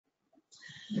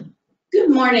Good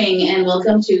morning and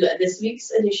welcome to this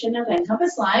week's edition of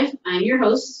NCompass Live. I'm your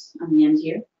host on the end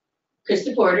here,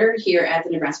 Christa Porter, here at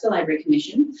the Nebraska Library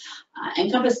Commission.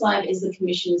 NCompass Live is the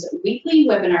Commission's weekly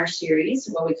webinar series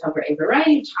where we cover a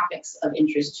variety of topics of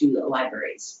interest to the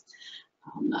libraries.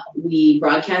 We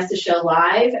broadcast the show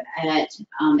live at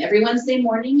every Wednesday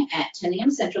morning at 10 a.m.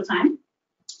 Central Time.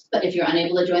 But if you're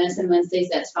unable to join us on Wednesdays,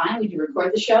 that's fine. We do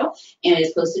record the show, and it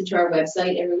is posted to our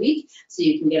website every week, so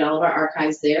you can get all of our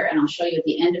archives there. And I'll show you at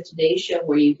the end of today's show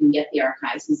where you can get the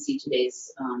archives and see today's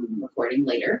recording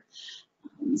later.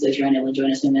 So if you're unable to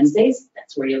join us on Wednesdays,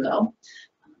 that's where you'll go.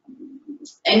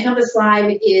 NCompass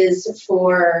Live is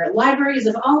for libraries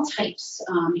of all types.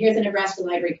 Here at the Nebraska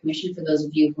Library Commission, for those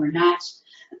of you who are not,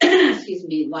 excuse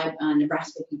me,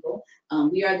 Nebraska people,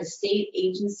 we are the state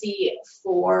agency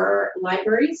for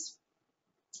libraries.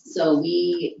 So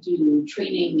we do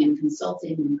training and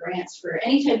consulting and grants for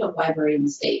any type of library in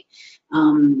the state.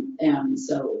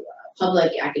 So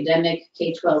public, academic,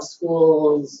 K-12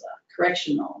 schools,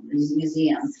 correctional,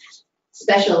 museums,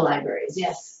 special libraries,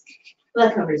 yes. Well,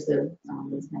 that covers those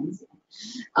things.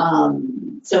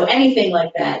 So anything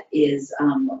like that is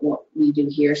what we do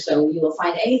here. So you will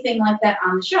find anything like that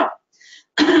on the show.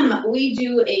 We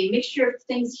do a mixture of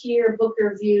things here: book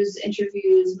reviews,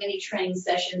 interviews, mini training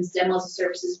sessions, demos of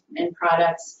services and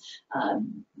products.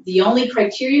 The only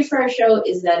criteria for our show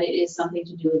is that it is something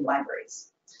to do with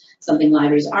libraries. Something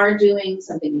libraries are doing,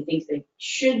 something we think they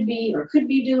should be or could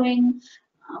be doing.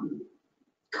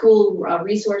 Cool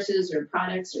resources or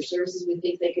products or services we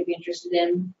think they could be interested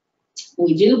in.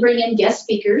 We do bring in guest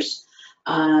speakers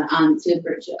on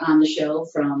the show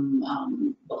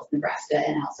from both Nebraska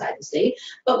and outside the state,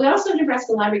 but we also have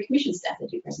Nebraska Library Commission staff that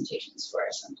do presentations for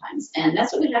us sometimes, and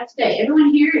that's what we have today. Everyone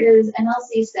here is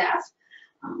NLC staff.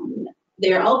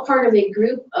 They're all part of a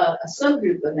group, a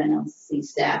subgroup of NLC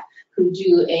staff who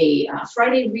do a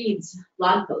Friday Reads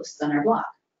blog post on our blog.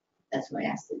 That's why I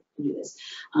asked them to do this.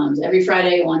 So every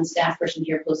Friday, one staff person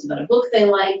here posts about a book they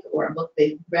like, or a book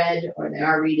they've read, or they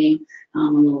are reading, a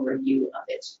little review of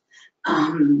it.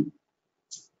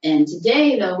 And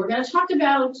today, though, we're going to talk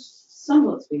about some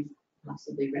books we've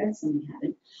possibly read, some we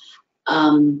haven't.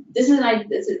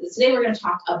 Today we're going to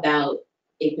talk about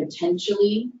a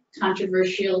potentially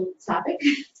controversial topic.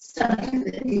 Something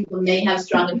that people may have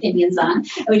strong opinions on.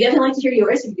 And we definitely like to hear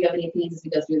yours. If you have any opinions as we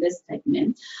go through this, type them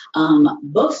in.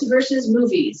 Books versus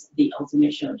movies, the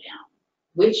ultimate showdown.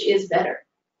 Which is better?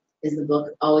 Is the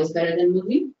book always better than the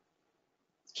movie?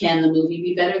 Can the movie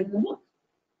be better than the book?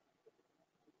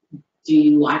 Do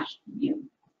you watch, do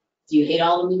you hate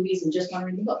all the movies and just want to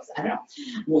read the books? I don't know.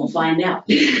 We'll find out.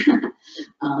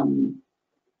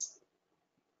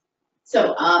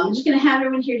 So I'm just going to have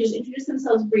everyone here just introduce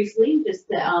themselves briefly, just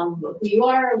who you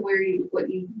are,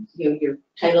 your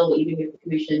title, what you do here at the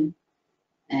commission,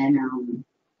 and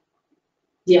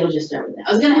yeah, we'll just start with that.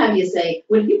 I was going to have you say,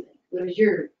 what do you think? What is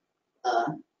your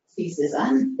thesis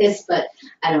on this? But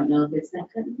I don't know if it's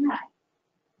that cut and dry.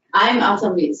 I'll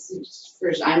tell you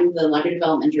first. I'm the Library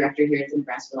Development Director here at the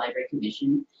Nebraska Library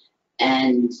Commission,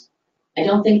 and I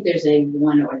don't think there's a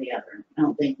one or the other. I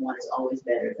don't think one is always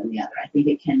better than the other. I think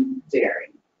it can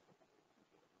vary.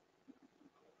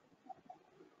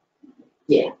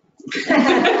 Yeah.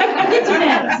 I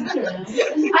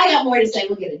got more to say.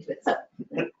 We'll get into it. So,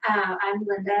 I'm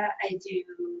Lynda. I do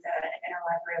the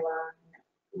interlibrary loan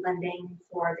lending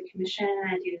for the commission.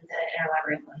 I do the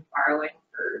interlibrary loan borrowing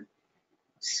for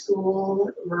school,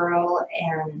 rural,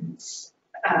 and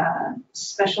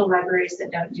special libraries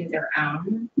that don't do their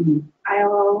own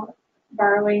ILO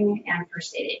borrowing, and for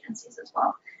state agencies as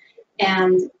well.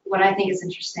 And what I think is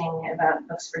interesting about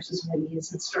books versus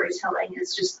movies and storytelling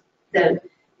is just the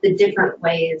different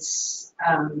ways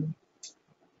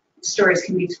stories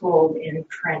can be told in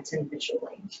print and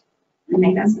visually. I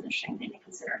think that's an interesting thing to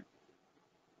consider.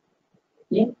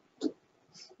 Yeah.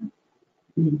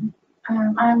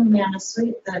 I'm Amanda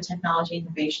Sweet, the Technology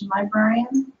Innovation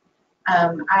Librarian.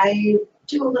 I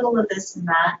do a little of this and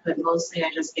that, but mostly I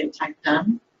just get tech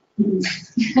done.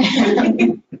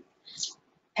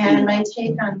 And my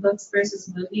take on books versus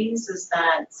movies is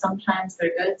that sometimes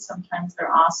they're good, sometimes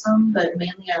they're awesome, but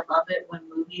mainly I love it when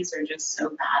movies are just so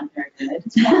bad they're good.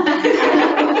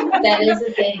 That is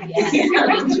a thing, yes.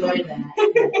 I enjoy that.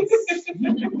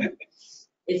 Yes.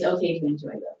 It's okay to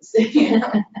enjoy those.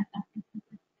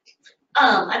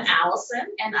 I'm Allison,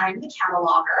 and I'm the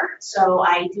cataloger. So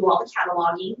I do all the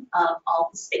cataloging of all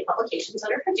the state publications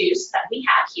that are produced that we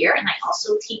have here, and I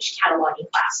also teach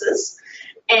cataloging classes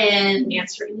and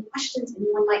answer any questions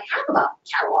anyone might have about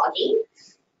cataloging.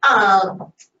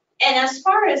 And as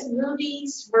far as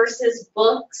movies versus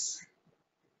books,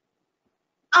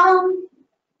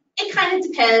 It kind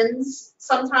of depends.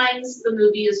 Sometimes the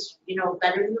movie is, you know,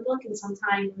 better than the book, and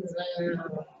sometimes,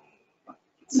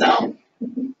 so.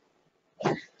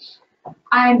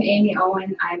 I'm Aimee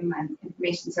Owen. I'm an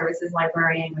information services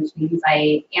librarian, which means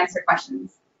I answer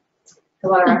questions,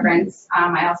 fill out a reference.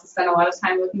 I also spend a lot of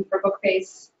time looking for book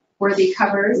face worthy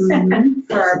covers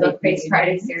for our book face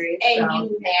Friday series. And so.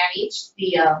 you manage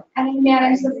the, And I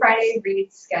manage the Friday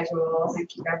read schedule and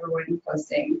keep everyone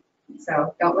posting.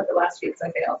 So don't look at last week's,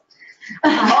 I failed.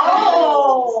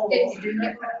 Oh! It didn't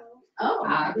get put up.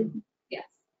 Oh. Yes.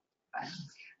 But,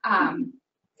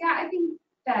 yeah, I think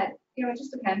that, you know, it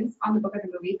just depends on the book or the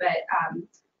movie, but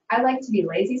I like to be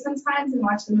lazy sometimes and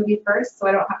watch the movie first, so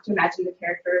I don't have to imagine the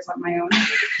characters on my own.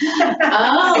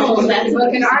 Oh, that's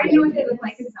Look and already know what they look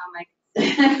like and sound like.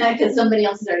 because somebody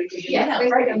else has already figured that out.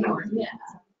 Right, I'm not. Yeah.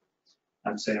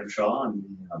 I'm Sam Shaw. I'm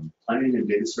the Planning and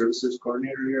Data Services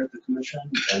Coordinator here at the Commission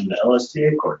and the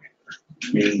LSTA Coordinator,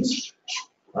 which means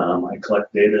I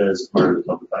collect data as part of the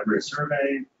Public Library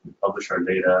Survey, we publish our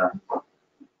data.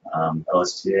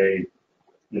 LSTA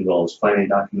involves planning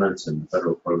documents and the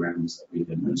federal programs that we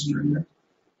administer here.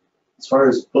 As far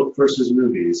as book versus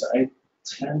movies, I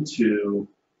tend to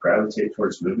gravitate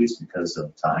towards movies because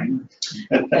of time.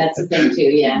 That's the thing too,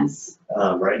 yes.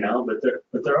 Right now, but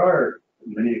there are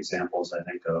many examples, I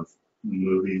think, of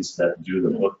movies that do the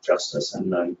book justice,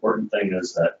 and the important thing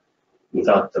is that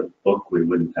without the book, we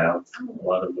wouldn't have a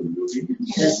lot of the movie.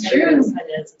 That's true.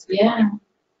 Yeah.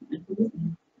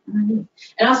 And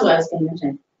also, I was going to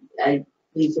mention, I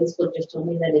believe Facebook just told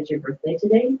me that it's your birthday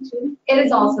today, too. It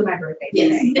is also my birthday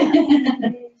today.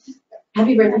 Yes.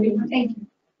 Happy birthday. Thank you.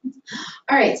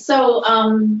 All right, so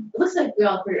it looks like we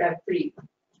all have pretty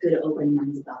good open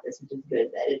minds about this, which is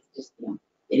good, that it's just, you know,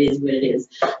 it is what it is.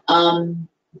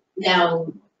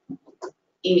 Now,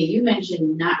 Aimee, you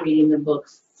mentioned not reading the book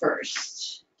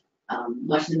first,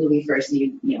 watching the movie first.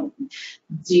 You know,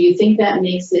 do you think that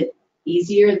makes it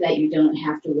easier that you don't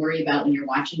have to worry about when you're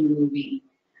watching the movie?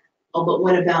 Oh, but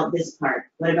what about this part?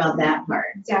 What about that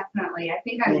part? Definitely. I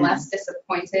think I'm less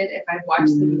disappointed if I've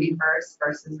watched the movie first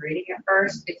versus reading it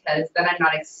first, because then I'm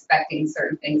not expecting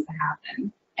certain things to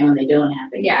happen. And when they don't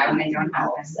happen. Yeah, when they don't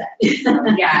happen. So,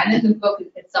 yeah, and then the book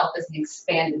itself is an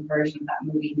expanded version of that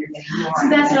movie. You're getting more. So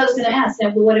that's what I was going to ask.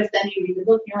 Well, what if then you read the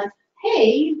book and you're like,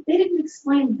 hey, they didn't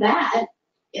explain that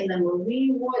in the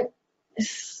movie. What?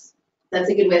 That's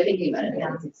a good way of thinking about it.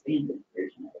 Yeah, it's expanded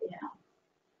version of it. Yeah.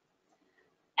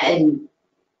 And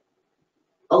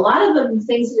a lot of the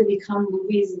things that have become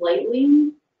movies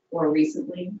lately or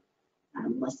recently,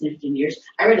 less than 15 years.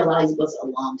 I read a lot of these books a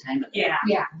long time ago. Yeah.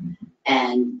 Yeah.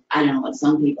 And I don't know what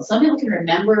some people can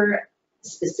remember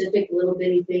specific little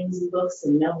bitty things in books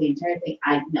and know the entire thing.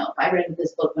 I know if I read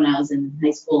this book when I was in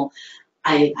high school,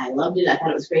 I loved it. I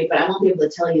thought it was great, but I won't be able to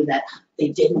tell you that they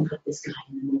didn't put this guy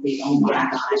in the movie. Oh my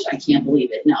gosh, I can't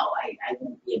believe it. No, I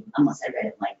won't be able, unless I read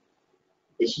it like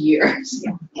this year.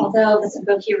 Yeah. Although it's a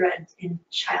book you read in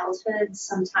childhood,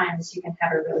 sometimes you can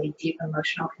have a really deep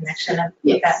emotional connection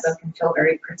with that book and feel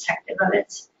very protective of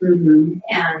it.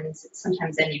 And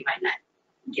sometimes then you might not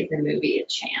give the movie a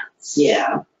chance.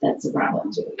 Yeah, that's a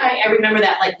problem too. I remember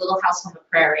that, like, Little House on the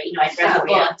Prairie. You know, I read the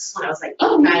books when I was like 8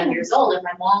 or 9 years old, and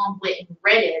my mom went and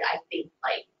read it. I think,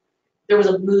 like, there was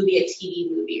a movie, a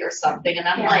TV movie or something, and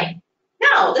I'm like,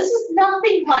 no, this is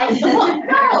nothing like the book.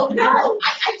 No,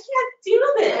 I can't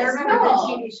do this. I remember the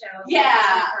TV show.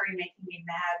 Yeah. Very making me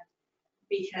mad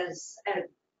because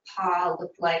Pa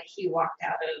looked like he walked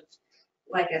out of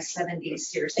like a 70s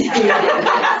Sears catalog.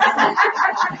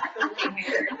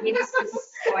 He just was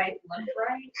quite looked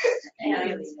right.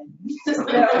 And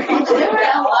There were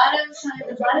a lot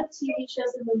of TV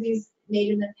shows and movies made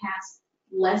in the past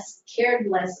cared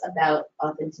less about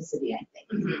authenticity, I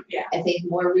think. Yeah. I think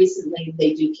more recently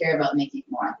they do care about making it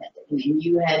more authentic. I mean,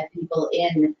 you had people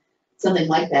in something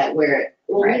like that where,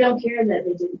 well, we don't care that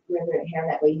they didn't wear their hair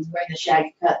that way. He's wearing the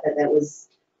shag cut that was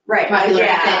popular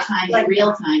at that time, like in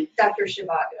real time. Dr.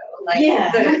 Zhivago, like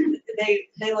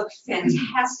they look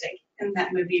fantastic in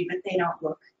that movie, but they don't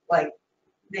look like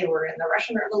they were in the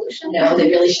Russian Revolution. No, they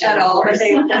really should. At all, but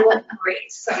they look great.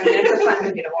 So I mean, it's a fun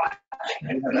movie to watch.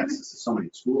 And have access to so many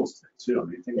tools too. I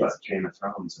mean, think about Game of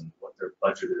Thrones and what their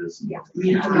budget is. And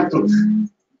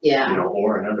Yeah. You know,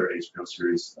 or another HBO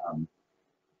series,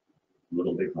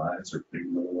 Little Big Lies or Big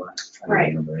Little Lies. I don't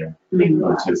remember, Big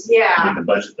Lies. Yeah. I mean, the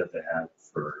budget that they have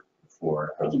for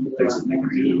things that they can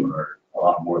do are a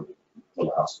lot more than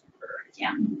Little House on the Prairie.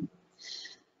 Yeah.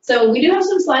 So we do have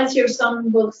some slides here, some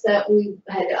books that we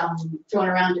had thrown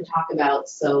around to talk about.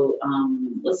 So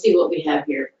let's see what we have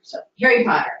here. So Harry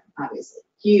Potter, obviously,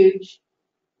 huge.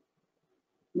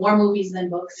 more movies than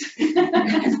books.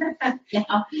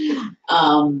 Now,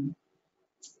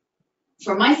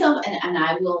 for myself, and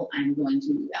I'm going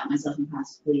to out myself and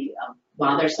possibly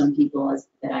bother some people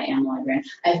that I am a librarian.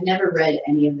 I've never read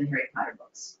any of the Harry Potter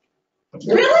books.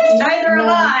 Really? Neither have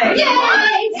I.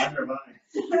 Yay! Neither have I.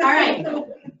 All right,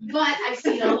 but I've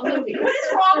seen all the movies. What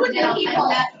is wrong with Now, you people?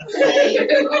 I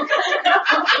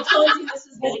told you this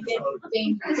was going to get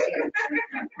dangerous here.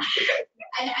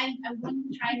 I'm going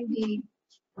to try and be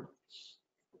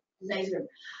nicer.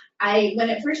 When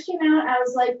it first came out, I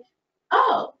was like,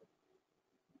 oh,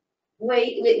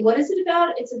 wait, what is it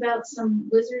about? It's about some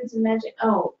wizards and magic.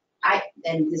 Oh,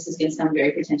 and this is going to sound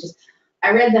very pretentious.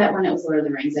 I read that when it was Lord of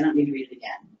the Rings. I don't need to read it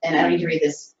again. And I don't need to read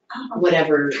this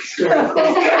whatever story. I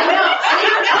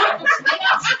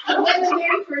know. When the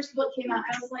very first book came out,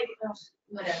 I was like, oh,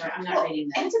 whatever, I'm not reading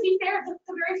that. And to be fair, the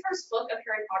very first book of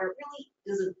Harry Potter really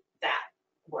isn't that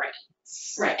great.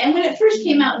 Right, and when it first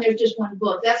came out and there's just one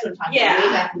book, that's what I'm talking about. Yeah.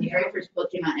 Way back when the very first book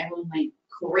came out, everyone went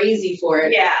crazy for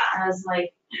it. Yeah. I was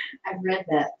like, I've read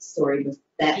that story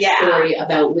Yeah. story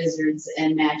about wizards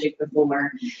and magic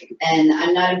before, and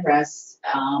I'm not impressed.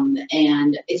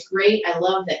 And it's great. I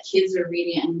love that kids are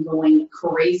reading it and going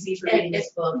crazy for reading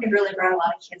this book. It really brought a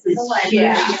lot of kids in the This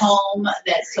library. huge home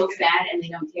that's so fat and they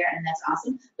don't care, and that's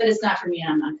awesome. But it's not for me,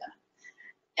 and I'm not gonna.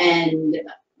 And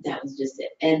that was just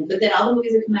it. But then all the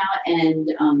movies have come out,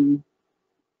 and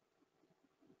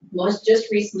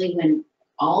just recently when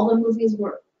all the movies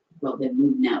were, well, they've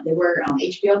moved now. They were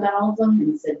HBO got all of them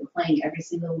and said we're playing every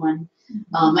single one.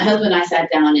 My husband and I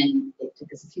sat down, and it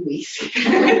took us a few weeks.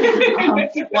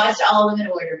 Watched all of them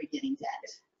in order, beginning to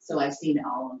end. So I've seen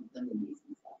all of the movies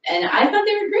and stuff, and I thought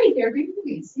they were great. They were great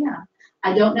movies. Yeah.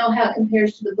 I don't know how it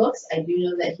compares to the books. I do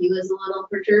know that he was a little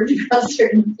perturbed about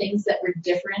certain things that were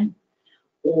different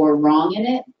or wrong in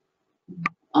it.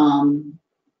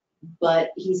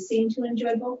 But he seemed to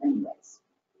enjoy both anyways.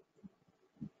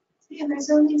 Yeah, there's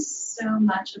only so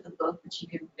much of the book that you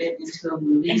can fit into a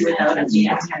movie without it being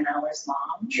 10 hours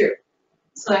long. True.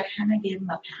 So I kind of gave him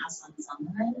a pass on some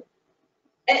of it.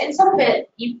 And some of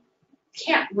it you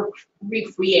can't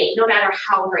recreate, no matter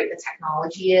how great the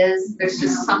technology is. There's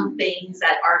just some things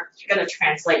that aren't going to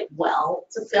translate well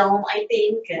to film, I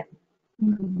think.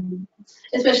 And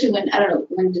Especially when, I don't know,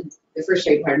 when did the first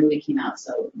Harry Potter movie came out,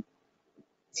 so.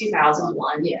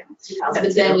 2001. Yeah. 2002.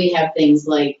 But then we have things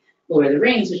like Lord of the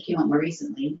Rings, which came out more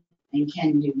recently, and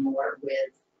can do more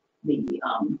with the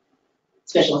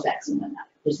special effects and whatnot.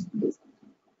 There's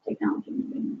technology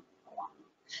moving along.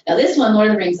 Now this one, Lord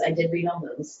of the Rings, I did read all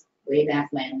those way back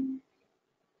when,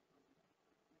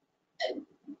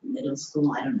 middle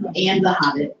school, I don't know, and The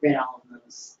Hobbit, read all of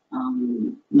those.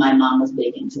 My mom was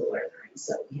big into Lord of the Rings,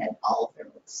 so we had all of their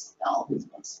books, all of his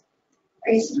books.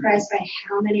 Are you surprised by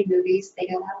how many movies they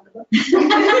got out of the book?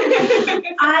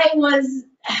 I was,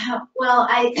 well,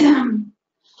 I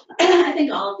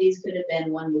think all of these could have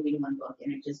been one movie, one book,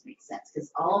 and it just makes sense,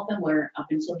 because all of them were up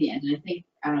until the end, and I think,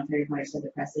 I don't know if Harry Potter said the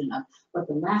precedent of, but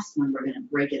the last one, we're gonna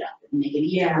break it up and make it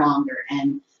even longer,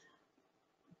 and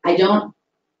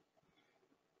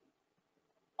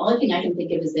only thing I can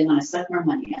think of is they wanna suck more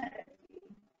money out of it,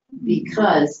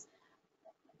 because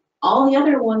all the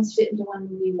other ones fit into one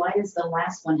movie. Why does the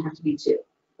last one have to be two?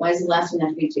 Why does the last one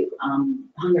have to be two?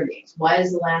 Hunger Games. Why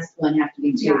does the last one have to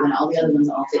be two when all the other ones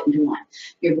all fit into one?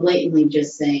 You're blatantly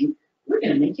just saying, we're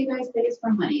going to make you guys pay us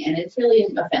more money. And it's really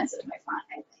offensive, I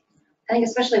think. I think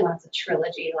especially when it's a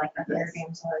trilogy like the Hunger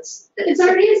Games was. It's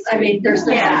already I mean, there's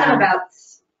something about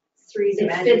three's a It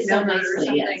magic fits so number or nicely,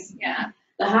 something. yes. Yeah.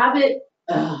 The Hobbit,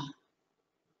 I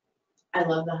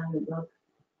love the Hobbit book.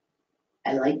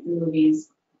 I like the movies.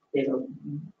 It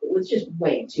was just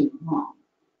way too long.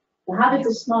 The Hobbit's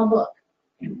a small book,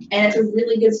 and it's a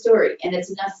really good story, and it's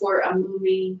enough for a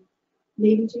movie,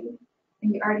 maybe two.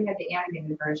 And you already have the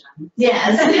animated version.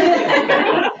 Yes.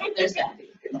 There's that.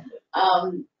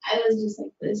 I was just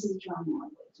like, this is drawn on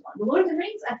way too long. The Lord of the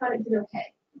Rings, I thought it did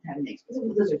okay.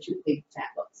 Because those are two big fat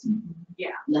books. Yeah.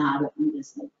 The Hobbit, I'm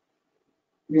just like,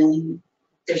 really?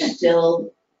 They're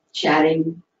still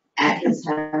chatting at his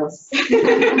house.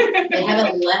 They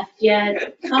haven't left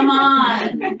yet. Come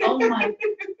on. Oh my.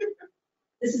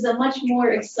 This is a much more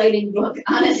exciting book,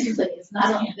 honestly. It's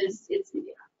not on this, it's, yeah.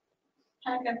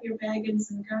 Pack up your baggage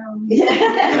and go.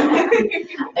 Yeah.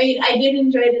 I mean, I did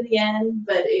enjoy it at the end,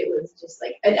 but it was just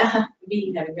like,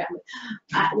 me having gone,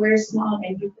 where's Smog?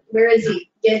 Where is he?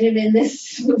 Get him in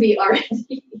this movie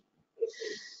already.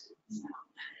 So,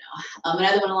 I don't know.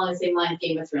 Another one along the same line,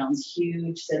 Game of Thrones,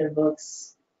 huge set of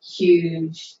books.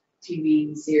 Huge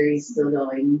TV series still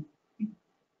going.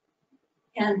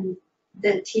 And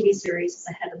the TV series is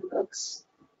ahead of the books.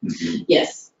 Mhm.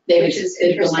 Yes, they would Which is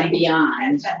they'd go on interesting.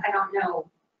 beyond. But I don't know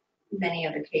many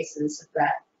other cases of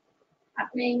that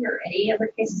happening or any other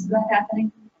cases of that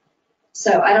happening.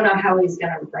 So I don't know how he's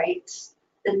gonna write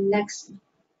the next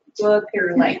book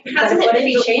or like, Hasn't what it if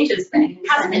he been- changes things?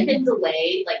 Hasn't it been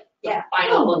delayed, like the Yeah.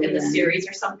 final book in the Yeah. series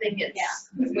or something? It's,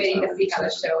 I was waiting to see how the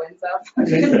show ends up. I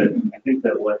think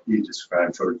that what he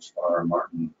described, George R.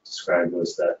 Martin described,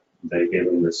 was that they gave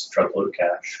him this truckload of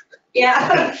cash.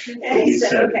 Yeah. And he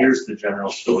said, okay. here's the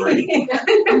general story.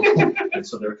 And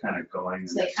so they're kind of going.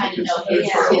 So they kind of and know it's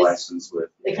his- for a his- license with.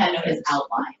 They kind of know his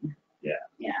outline. Yeah.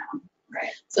 Yeah. Right.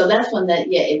 So that's one that,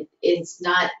 yeah, it's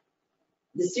not,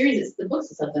 the series, the books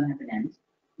itself don't have an end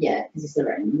yet, because he's still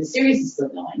writing. The series is still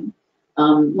going.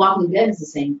 Walking Dead is the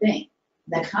same thing.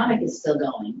 That comic is still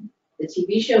going. The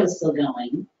TV show is still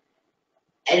going.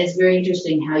 And it's very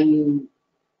interesting how you,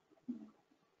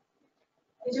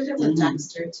 They did it with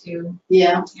Dexter too.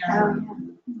 yeah. Yeah.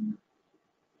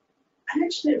 I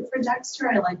actually, for Dexter,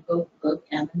 I like both the book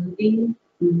and the movie.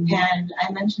 And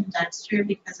I mentioned Dexter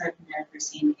because I've never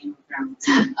seen Game of Thrones.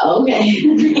 Okay.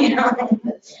 You know?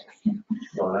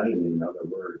 Well, I didn't even know there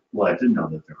were, well, I did know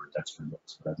that there were Dexter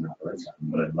books, but I've not read them,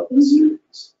 but I love the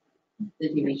series. The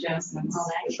TV show. All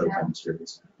that, The Showdown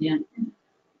series.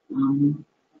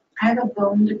 I have a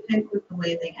bone to pick with the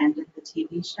way they ended the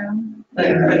TV show, but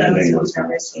Yeah, for the those ending who've was never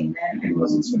not- seen it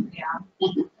wasn't so it,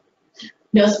 yeah.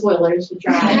 No spoilers, we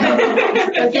try.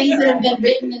 For things that have been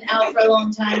written and out for a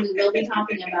long time, we will be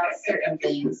talking about certain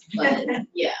things, but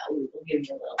yeah, we'll give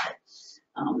you a little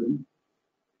bit.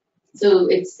 So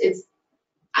it's,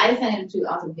 I tend to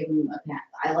often give them a pat.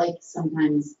 I like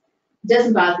sometimes, it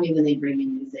doesn't bother me when they bring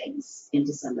in new things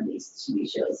into some of these TV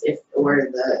shows, or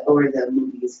the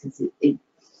movies, because if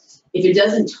it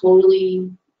doesn't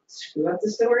totally screw up the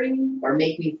story or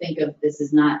make me think of this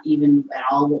is not even at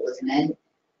all what was meant,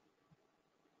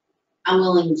 I'm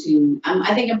willing to,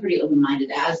 I think I'm pretty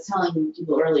open-minded. I was telling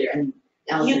people earlier, and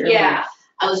Allison earlier, yeah,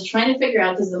 I was trying to figure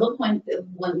out, because the whole point, the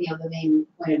main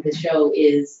point of the show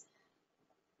is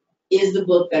the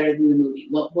book better than the movie?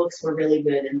 What books were really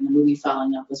good and the movie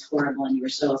following up was horrible and you were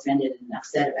so offended and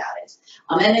upset about it?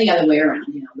 And the other way around,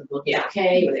 the book is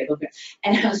okay, or they book,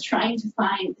 and I was trying to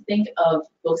think of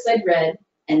books I'd read,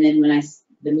 and then when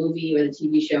the movie or the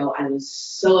TV show, I was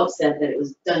so upset that it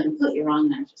was done completely wrong,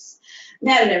 and I was just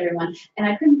mad at everyone, and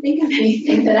I couldn't think of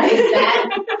anything that I was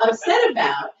that upset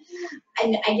about.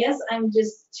 And I guess I'm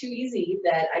just too easy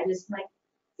that I just like,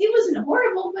 it wasn't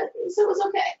horrible, but so it was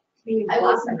okay. I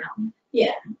wasn't.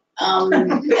 Yeah. I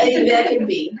think that could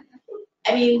be.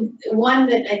 I mean, one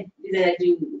that I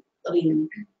do,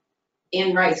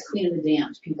 Anne Rice's Queen of the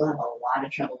Damned, people have a lot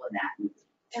of trouble with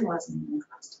that. It wasn't even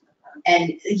close to that.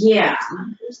 And yeah,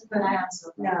 But I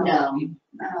also. no.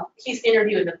 he's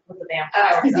interviewing with the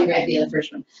vampire. Because you read the other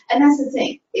first one. And that's the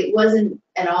thing, it wasn't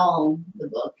at all the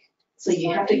book. So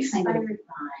you have to kind of, Inspired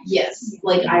by. yes,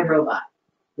 like iRobot,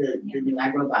 the new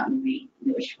iRobot movie,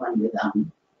 newish one with,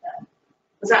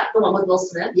 Was that the one with Will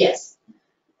Smith? yes.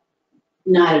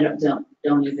 Not at all,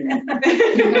 don't even.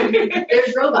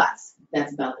 There's robots,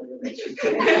 that's about the relationship,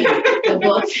 the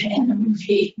book and the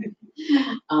movie.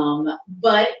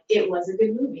 But it was a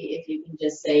good movie, if you can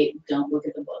just say, don't look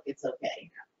at the book, it's okay.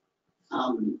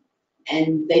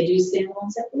 And they do stand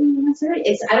alone separately, and that's all right.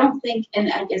 I don't think,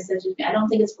 and I guess that's just me, I don't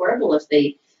think it's horrible if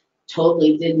they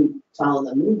totally didn't follow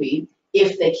the movie,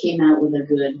 if they came out with a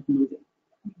good movie.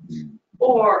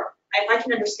 Or if I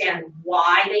can understand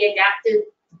why they adapted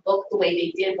the book the way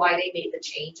they did, why they made the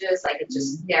changes, like it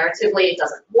just narratively it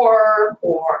doesn't work,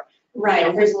 or Right, you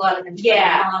know, there's a lot of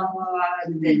Yeah.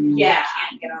 monologue that you Yeah.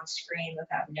 can't get on screen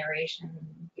without narration.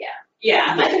 yeah,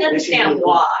 I can Yeah, understand which is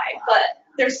why, but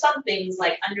there's some things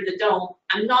like Under the Dome.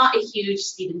 I'm not a huge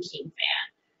Stephen King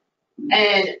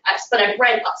fan, but I've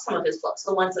read some of his books,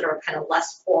 the ones that are kind of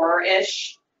less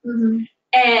horror-ish.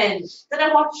 And then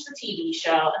I watched the TV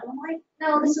show, and I'm like,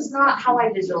 no, this is not how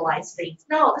I visualize things.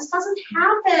 No, this doesn't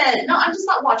happen. No, I'm just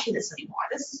not watching this anymore.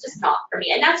 This is just not for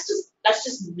me. And that's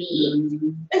just me.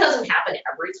 It doesn't happen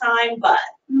every time, but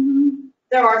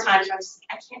there are times where I'm just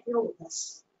like, I can't deal with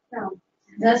this. No.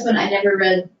 That's when I never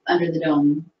read Under the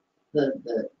Dome,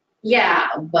 Yeah.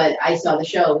 but I saw the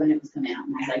show when it was coming out,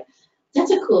 and I was like,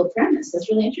 that's a cool premise, that's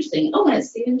really interesting. Oh, and it's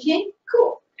Stephen King?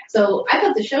 Cool. So I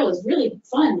thought the show was really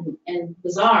fun and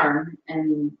bizarre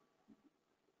and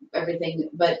everything,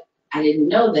 but I didn't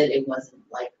know that it wasn't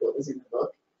like what was in the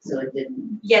book, so it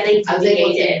didn't. Yeah, they I was able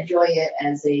made to it. enjoy it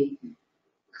as a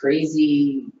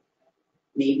crazy,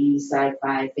 maybe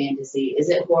sci-fi fantasy. Is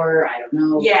it horror? I don't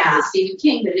know. Yeah. It's Stephen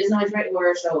King, but it isn't always right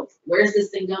horror, so where's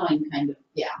this thing going? Kind of,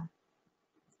 yeah.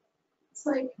 It's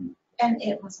like, and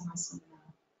it was awesome.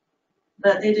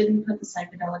 But they didn't put the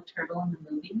psychedelic turtle in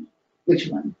the movie. Which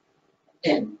one?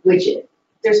 In. Which it?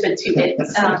 There's been 2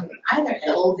 hits. Either.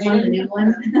 The old They one, the didn't new put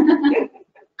one?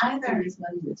 Either. These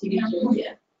ones, the TV shows,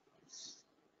 yeah.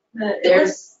 But it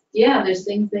was, There's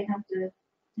things they have to,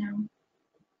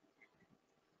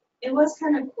 it was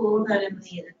kind of cool that in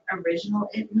the original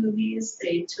It movies,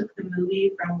 they took the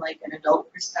movie from like an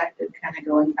adult perspective, kind of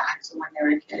going back to when they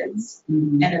were kids.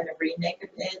 Mhm. And in the remake of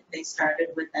It, they started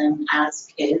with them as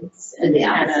kids. And the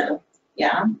kind opposite. of,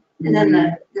 yeah. And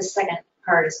then the second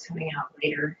part is coming out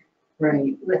later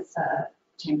Right. with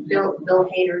Bill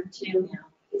Hader too. Yeah.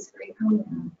 He's great.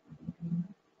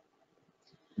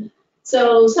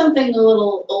 So something a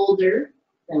little older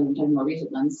than we're talking about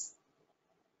recent ones.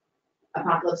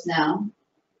 Apocalypse Now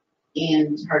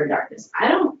and Heart of Darkness. I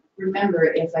don't remember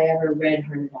if I ever read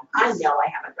Heart of Darkness. I know I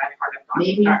haven't read Heart of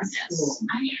Maybe in Darkness. school.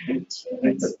 I had I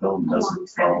think the film A long doesn't time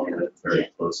follow ago. it very Yeah.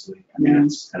 closely. I mean, No.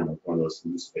 it's kind of like one of those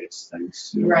news-based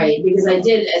things too. Right, because I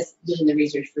did, as doing the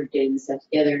research for getting this stuff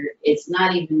together, it's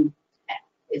not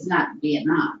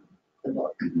Vietnam, the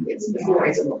book. It's before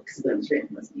it's a book, because when it was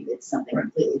written, it's something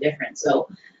completely different. So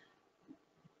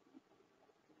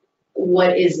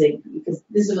what is it? Because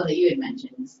this is one that you had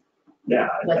mentioned. Yeah.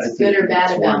 What's I think good or bad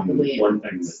that's about the way it one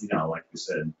thing that, like you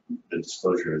said, the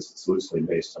disclosure is it's loosely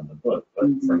based on the book, but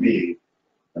for Mhm. me,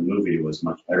 the movie was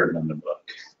much better than the book.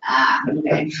 Ah,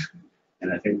 okay.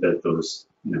 And I think that those,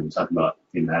 we talk about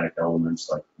thematic elements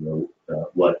like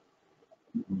what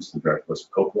who's the director, was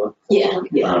Coppola? Yeah,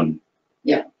 yeah.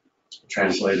 Yeah.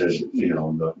 Translated,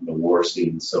 the war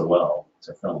scene so well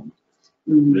to film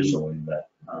Mhm. visually that,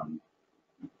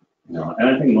 and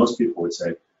I think most people would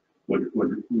say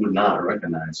would not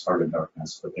recognize Heart of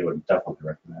Darkness, but they would definitely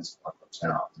recognize Apocalypse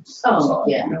Now. Oh,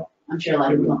 yeah. I'm sure a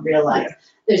lot of people don't realize. Yeah.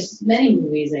 There's many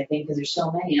movies, I think, because there's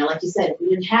so many. Like you said, if we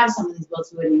didn't have some of these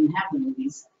books, we wouldn't even have the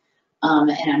movies. And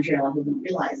I'm sure a lot of people don't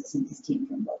realize that some of these came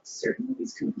from books, certain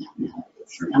movies coming out nowadays.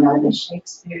 Sure.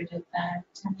 Shakespeare did that.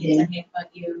 Tell me Yeah. something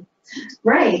about you.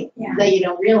 Right, Yeah. that you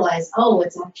don't realize,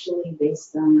 it's actually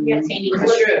based on. Yeah,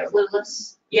 True.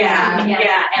 Clueless.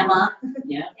 Yeah, Emma.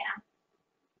 Yeah.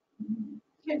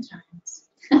 Good times.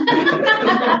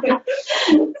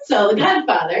 So The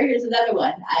Godfather, here's another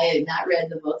one. I have not read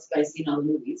the books, but I've seen all the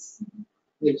movies,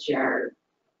 which are,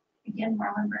 Again,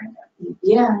 Marlon Brando.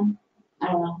 yeah,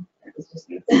 I don't know. That was just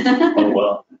me. Oh,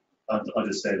 well, I'll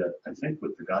just say that I think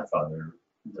with The Godfather,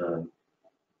 the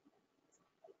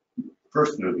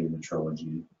first movie in the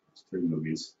trilogy, it's 3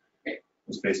 movies,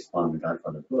 was based upon the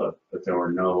Godfather book, but there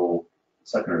were no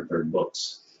second or third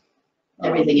books.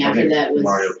 Everything I after think that was.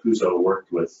 Mario Puzo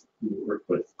worked with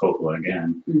Coppola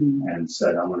again Mhm. and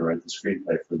said, I'm going to write the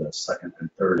screenplay for the second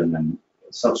and third, and then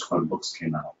subsequent books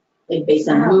came out. Like based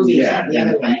on the movies, Yeah, not the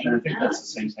other way. and I think that's the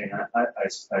same thing. I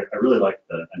really like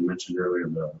I mentioned earlier,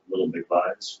 the Little Big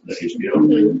Lies, the HBO.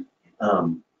 Mhm.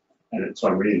 So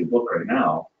I'm reading the book right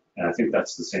now, and I think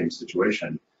that's the same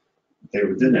situation. They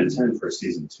didn't intend for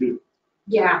season 2,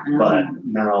 Yeah. but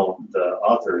now the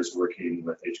author is working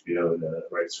with HBO to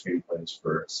write screenplays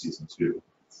for season 2,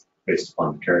 based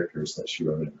upon the characters that she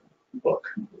wrote in the book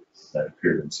that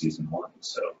appeared in season 1.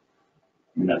 So,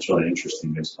 that's really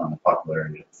interesting based on the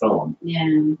popularity of the film. Yeah,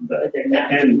 but they're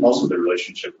not. And also the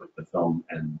relationship with the film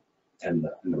and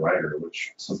the writer,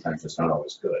 which sometimes is not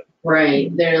always good.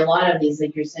 Right. There are a lot of these,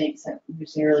 like you're saying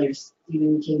earlier,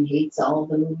 Stephen King hates all of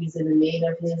the movies that are made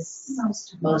of his,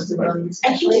 most of them.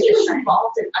 I think he was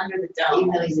involved in Under the Even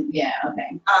Dome. though he's, yeah,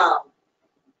 okay.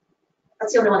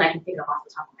 That's the only one I can think of off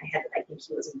the top of my head that I think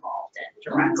he was involved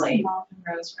in I was directly. involved in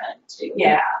Rose Red too.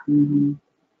 Yeah. Mhm.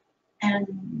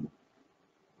 And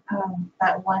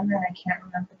that one that I can't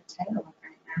remember the title of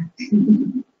right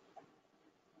now.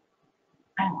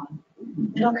 I don't know.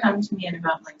 It'll come to me in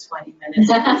about like 20 minutes.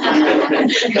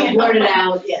 Don't blurt it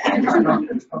out, yeah.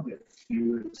 There's probably a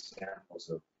few examples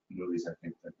of movies I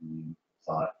think that we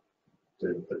thought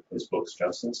did his books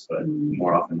justice, but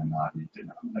more often than not, he did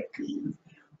not like.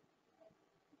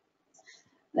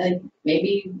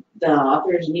 Maybe the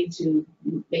authors need to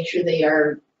make sure they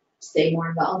stay more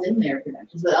involved in their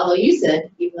productions. But although you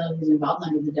said, even though he was involved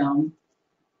Under the Dome,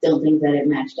 don't think that it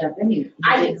matched up anyway.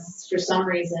 It's for some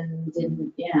reason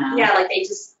didn't, yeah. Yeah, like they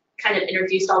just kind of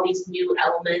introduced all these new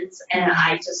elements, and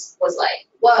I just was like,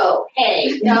 whoa,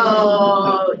 hey,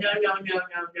 no.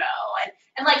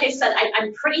 And like I said,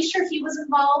 I'm pretty sure he was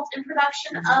involved in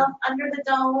production of Under the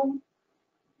Dome,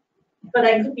 but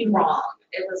I could be wrong.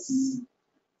 It was,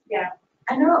 yeah.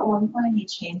 I know at one point he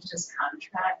changed his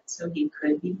contract so he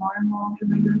could be more involved in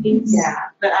the movies. Yeah.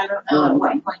 But I don't know at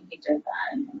what point he did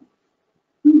that.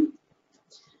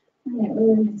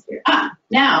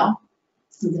 Now,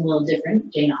 something a little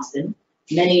different, Jane Austen.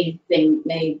 many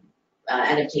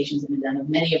adaptations have been done of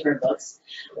many of her books.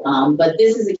 But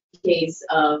this is a case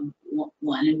of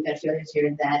one, and we've got a few others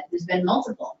here, that there's been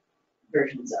multiple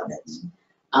versions of it.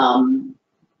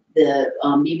 The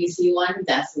BBC one,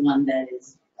 that's the one that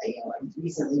is,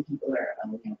 recently people are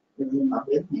really in love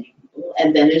with, many people.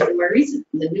 And then there's the more recent,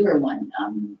 the newer one,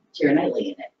 Keira Knightley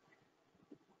in it.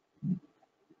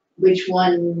 Which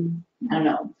one, I don't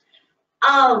know.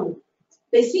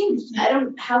 They seem,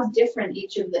 how different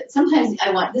each of the, sometimes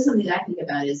this is something I think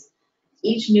about is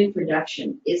each new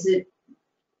production, is it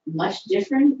much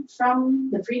different from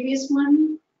the previous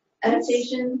one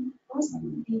adaptation?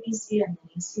 Wasn't BBC a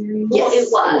miniseries? Yes, Yes,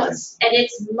 it was. And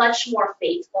it's much more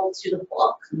faithful to the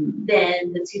book Mm.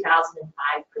 than the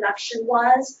 2005 production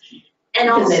was. And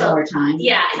Because they had also, more time.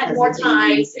 yeah, it had because more of the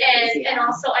time. miniseries, And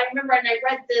also, I remember, and I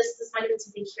read this might have been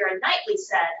something Keira Knightley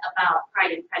said about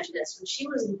Pride and Prejudice when she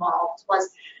was involved, was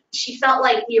she felt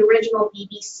like the original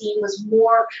BBC was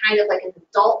more kind of like an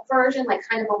adult version, like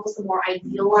kind of almost a more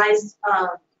idealized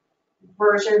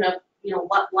version of,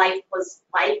 what life was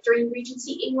like during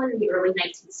Regency England in the early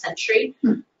 19th century.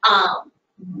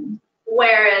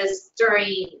 Whereas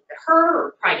during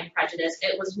her Pride and Prejudice,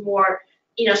 it was more,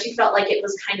 she felt like it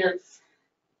was kind of,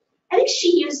 I think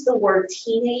she used the word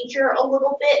teenager a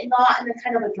little bit, not in a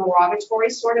kind of a derogatory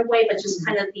sort of way, but just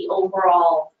kind of the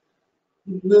overall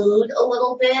mood a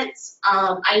little bit.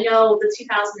 I know the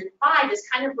 2005 is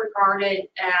kind of regarded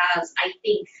as, I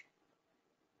think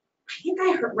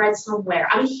I read somewhere,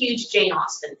 I'm a huge Jane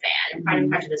Austen fan, and Pride and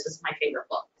Prejudice was my favorite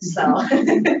book. So,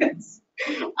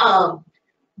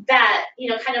 that,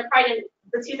 kind of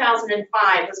the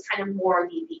 2005 was kind of more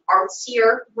the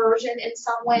artsier version in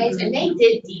some ways, and they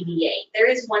did deviate. There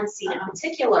is one scene in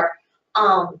particular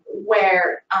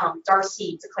where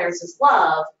Darcy declares his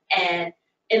love, and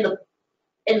in the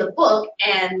book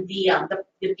and the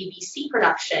BBC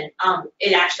production,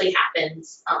 it actually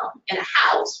happens in a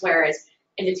house, whereas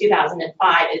in the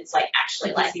 2005, it's like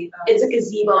actually like it's a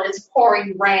gazebo and it's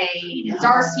pouring rain. And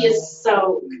Darcy is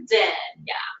soaked in,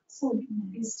 yeah. So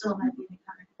he's still happy to come.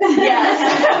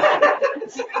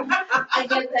 Yes. I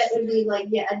guess that would be like,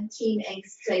 a teen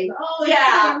angst type. Oh,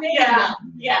 Yeah.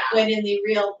 When in the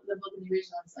book in the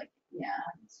original, it's like,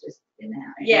 it's just in the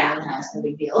house. Yeah. In the house, no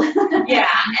big deal. Yeah,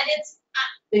 and it's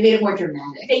They made it more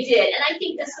dramatic. they did, and I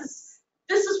think this is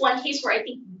one case where I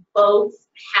think both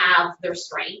have their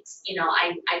strengths.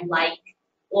 I like,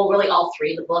 well, really all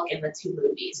three, the book and the two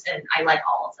movies, and I like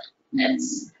all of them.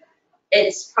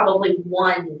 It's probably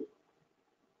one,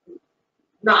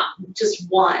 not just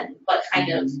one, but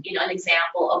kind of, an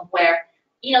example of where,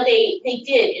 they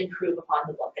did improve upon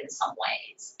the book in some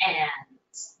ways, and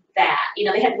that,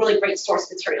 they had really great source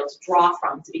material to draw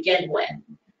from to begin with,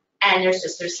 and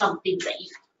there's some things that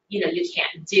you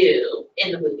can't do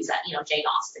in the movies that, Jane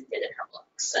Austen did in her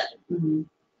books. And,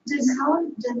 Did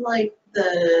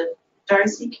the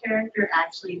Darcy character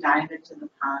actually dive into the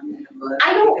pond in the book?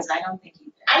 Because I don't think he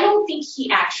did. I don't think he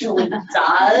actually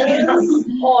does,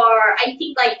 or I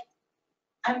think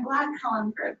I'm glad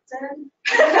Colin Firth did.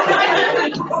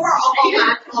 we're all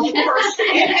glad Colin Firth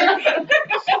did.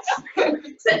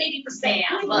 Except maybe for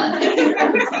Sam, but.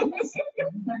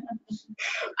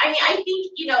 I think,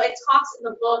 it talks in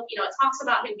the book, it talks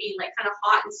about him being kind of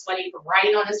hot and sweaty from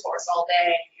riding on his horse all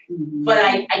day. But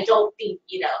I don't think,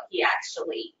 he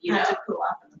actually, Had to cool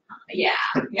off in the pond. Yeah.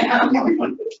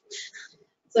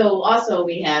 So also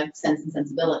we have Sense and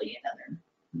Sensibility, another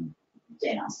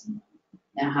Jane Austen.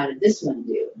 Now, how did this one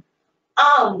do?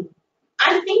 I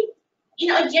think,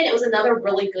 again, it was another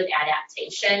really good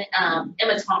adaptation.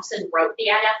 Emma Thompson wrote the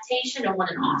adaptation and won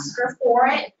an Oscar for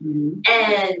it.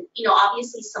 And,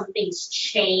 obviously some things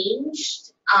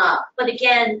changed. But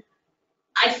again,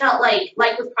 I felt like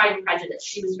with Pride and Prejudice,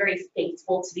 she was very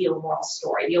faithful to the overall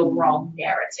story, the overall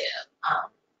narrative,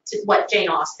 to what Jane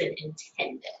Austen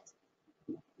intended.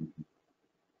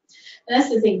 And that's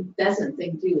the thing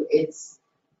too.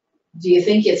 Do you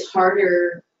think it's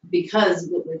harder because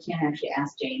we can't actually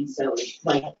ask Jane, so we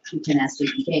can ask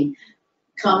Stephen King,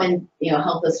 come and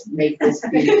help us make this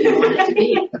be what you want it to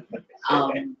be.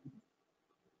 And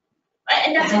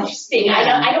that's interesting.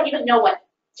 Yeah. I don't even know what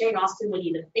Jane Austen would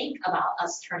even think about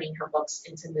us turning her books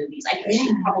into movies. I think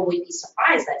she'd probably be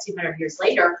surprised that 200 years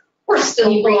later we're still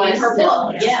reading her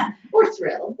books. Yeah, we're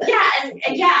thrilled. But And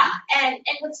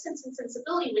with Sense and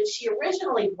Sensibility, when she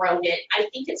originally wrote it, I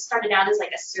think it started out as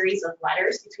a series of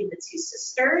letters between the two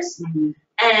sisters,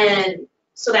 and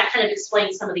so that kind of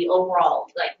explains some of the overall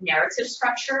narrative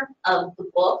structure of the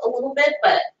book a little bit.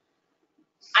 But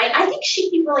I think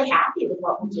she'd be really happy with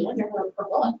what we're doing in her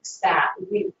books. That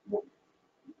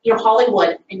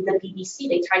Hollywood and the BBC,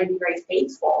 they try to be very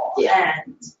faithful. Yeah.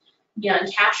 And,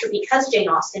 and capture, because Jane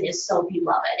Austen is so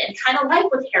beloved. And kind of like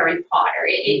with Harry Potter,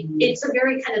 it's a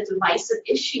very kind of divisive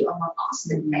issue among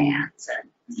Austen fans. And,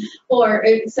 Or,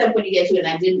 except when you get to it, and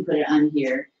I didn't put it on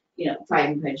here, Pride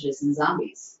and Prejudice and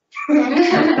zombies.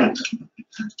 I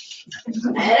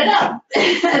don't know.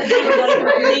 They were like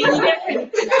completely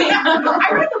different. I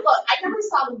read the book. I never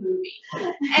saw the movie.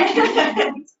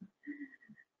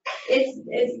 And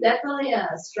It's definitely a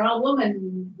strong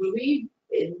woman movie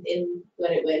in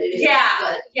what it is. Yeah,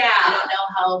 But yeah. I don't know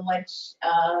how much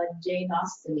Jane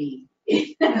Austen-y.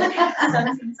 Sense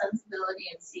and Sensibility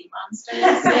and Sea Monsters. I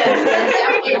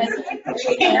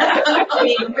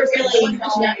mean, we're really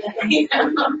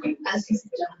as just a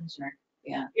gentleman shark.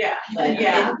 Yeah. Yeah. But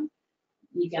Yeah.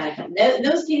 you gotta in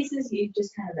those cases you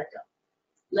just kind of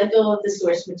let go of the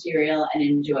source material and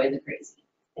enjoy the crazy.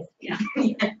 Yeah.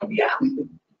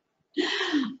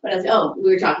 But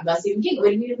we were talking about Stephen King. What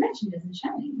did you mention? Isn't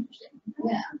Shining?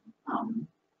 Yeah.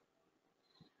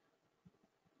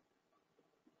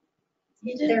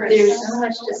 There There's is so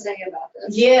much to say about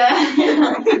this. Yeah.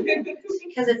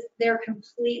 Because they're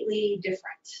completely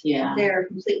different. Yeah. They're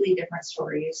completely different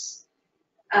stories.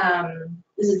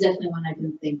 This is definitely one I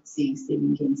can see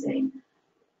Stephen King saying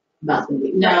about the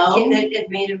movie. No. It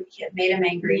made him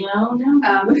angry. No.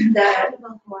 The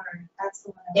horror. That's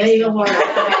the one. Yeah, even more. Yeah,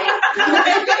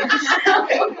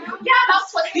 about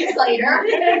 20 years later. I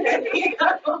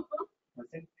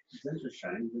think Adventure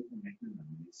Shining didn't make them a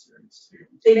miniseries too.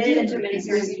 They made it into a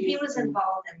miniseries. He was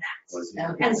involved in that. Was he?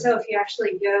 Okay. And so if you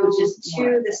actually go Which is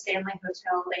more- to the Stanley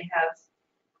Hotel, they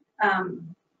have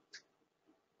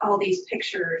all these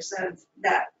pictures of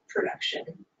that production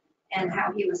and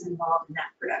how he was involved in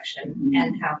that production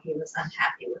and how he was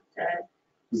unhappy with the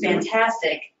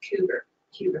fantastic Kubrick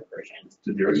version.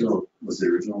 Did the original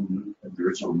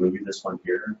movie this one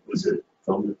here? Was it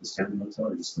filmed at the Stanley Hotel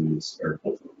or just the news or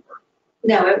both of them were?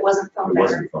 No, it wasn't It filmed there.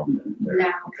 wasn't filmed there.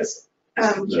 No, because The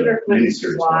Kubrick wouldn't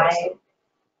miniseries fly. was.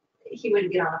 He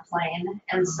wouldn't get on a plane,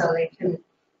 and so they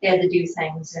had to do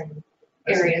things in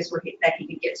areas that he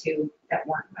could get to that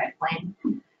weren't by plane.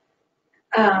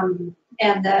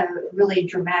 And the really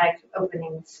dramatic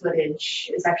opening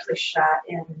footage is actually shot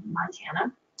in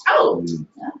Montana. Oh, Mm.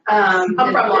 I'm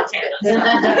from Montana.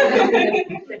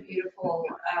 The beautiful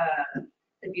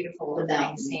The opening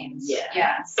mountains, scenes. yeah.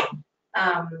 Yes.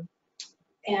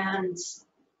 And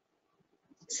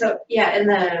so, yeah, in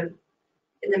the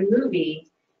movie,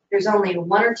 there's only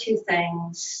one or two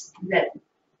things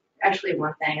actually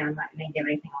one thing, and I'm not going to give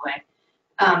anything away,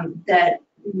 that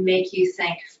make you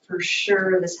think for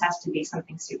sure this has to be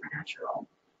something supernatural.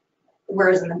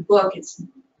 Whereas in the book, it's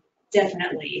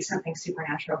definitely something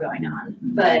supernatural going on.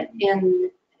 But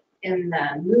in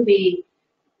the movie,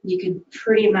 you can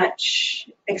pretty much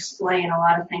explain a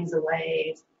lot of things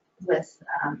away with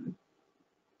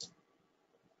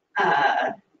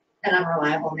an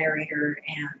unreliable narrator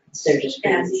and They're just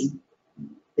crazy.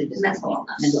 They're just mental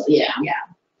illness. Yeah.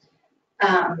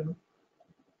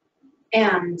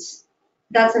 And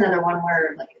that's another one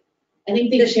where, like, I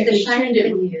think The they Shining turned it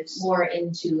continues. more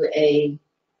into a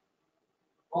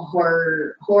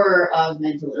horror of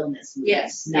mental illness. movies,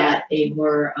 Yes, not a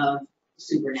horror of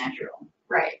supernatural.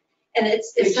 right. And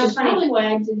it's Which so is funny. probably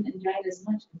why I didn't enjoy it as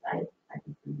much, because I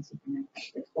prefer the supernatural.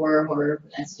 Like horror,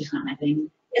 but that's just not my thing.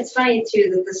 It's funny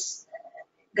too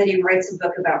that he writes a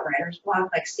book about writer's block.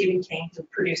 Like Stephen King, who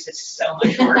produces so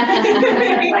much work.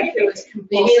 Like it was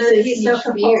compulsive. He's so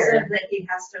compulsive that he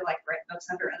has to like write books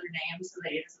under other names so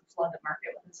that he doesn't flood the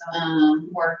market with his own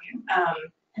work.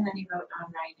 And then he wrote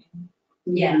on writing.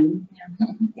 Yeah. Mhm.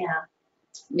 Yeah.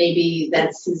 Maybe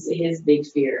that's his big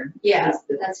fear. Yeah.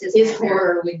 His- That's his His nightmare.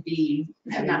 horror would be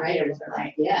having Not being writers able to like,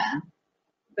 write. yeah.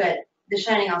 But The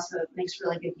Shining also makes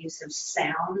really good use of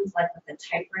sound, like with the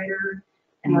typewriter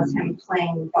and with him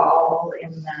playing ball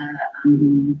in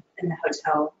the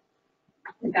hotel,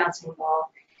 the bouncing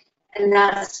ball. And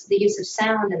that's the use of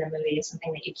sound in the movie is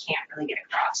something that you can't really get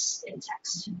across in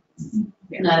text.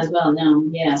 Not as well, no.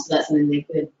 Yeah, so that's something they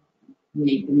could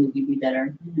make the movie be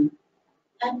better.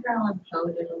 Edgar Allan Poe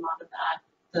did a lot of that,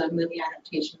 the movie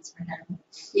adaptations for him.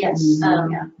 Yes.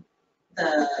 Mhm.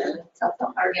 The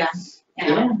Self-help art. Yeah.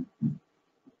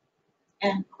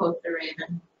 and Quote the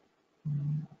Raven.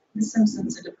 The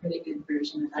Simpsons did a pretty good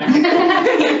version of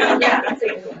that. Yeah, that's a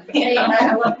good one. Yeah,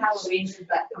 I love Halloween because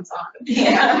that comes on.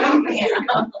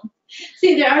 Yeah.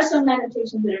 See, there are some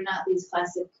adaptations that are not these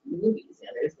classic movies. Yeah,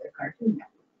 there's the cartoon.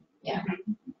 Yeah.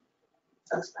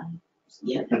 That's fun.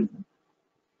 Yeah.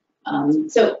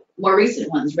 So more recent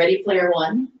ones, Ready Player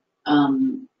One.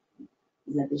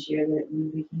 Is that this year that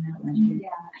movie came out last year? Yeah,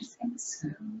 So,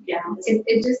 Yeah,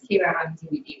 it just came out on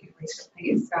DVD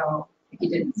recently, so if you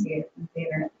didn't see it in the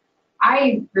theater.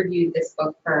 I reviewed this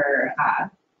book for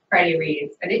Friday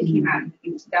Reads, but it came out in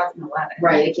 2011.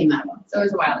 Right, it came out. So it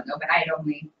was a while ago, but I had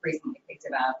only recently picked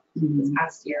it up this Mhm.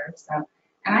 past year. So,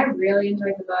 and I really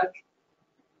enjoyed the book.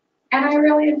 And I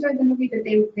really enjoyed the movie, but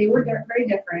they were very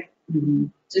different.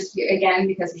 Mhm. Just again,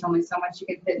 because there's only so much you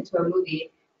can fit into a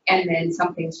movie, and then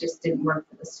some things just didn't work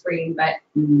for the screen. But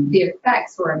Mhm. the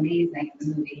effects were amazing in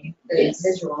the movie. The Yes.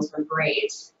 visuals were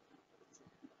great.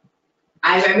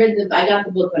 I got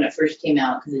the book when it first came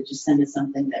out because it just sounded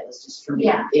something that was just for me.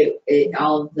 Yeah. It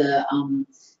all of the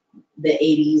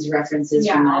 80s references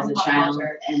from when I all was a the pop child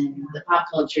culture. and the pop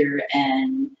culture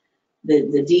and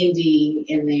the D&D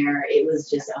in there. It was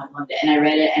just, I loved it. And I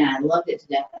read it and I loved it to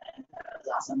death. I thought it was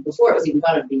awesome before it was even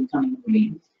thought of becoming a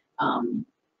movie.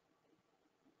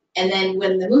 And then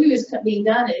when the movie was being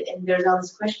done, and there's all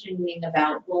this questioning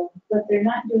about, well, but they're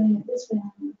not doing it this way.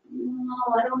 I'm like, no,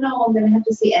 I don't know. I'm going to have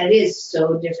to see. And it is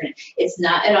so different. It's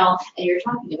not at all. And you're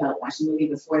talking about watching the movie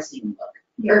before seeing the book,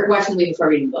 or watching the movie before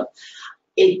reading the book.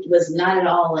 It was not at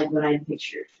all like what I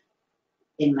pictured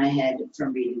in my head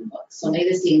from reading the book. So many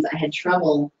of the scenes, I had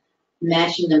trouble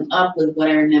matching them up with what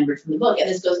I remembered from the book. And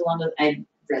this goes along with, I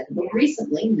read the book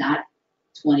recently, not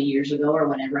 20 years ago or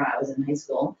whenever I was in high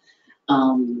school.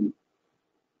 And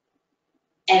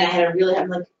I had I'm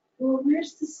like, well,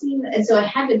 where's the scene? And so I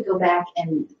had to go back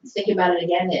and think about it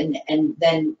again and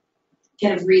then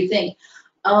kind of rethink,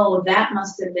 oh, that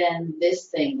must have been this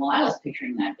thing. Well, I was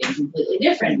picturing that being completely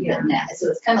different than that. So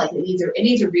it's kind of like it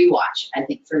needs a rewatch, I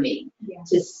think, for me,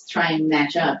 to try and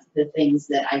match up the things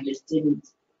that I just didn't.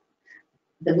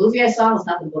 The movie I saw was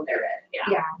not the book I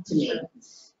read, to me.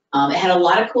 It had a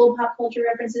lot of cool pop culture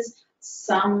references.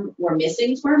 Some were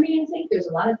missing for me, I think. There's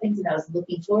a lot of things that I was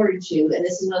looking forward to, and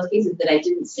this is one of those cases that I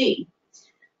didn't see.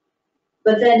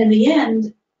 But then in the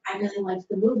end, I really liked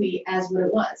the movie as what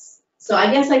it was. So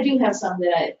I guess I do have some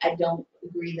that I don't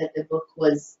agree that the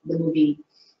movie,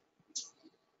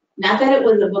 not that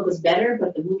the book was better,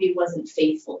 but the movie wasn't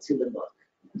faithful to the book,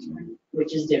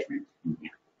 which is different.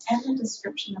 and the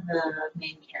description of the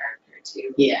main character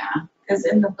too. Yeah. Because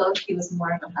in the book, he was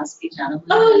more of a husky gentleman.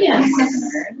 Oh, yes.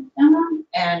 Nerd.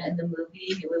 And in the movie,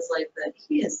 he was like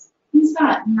he's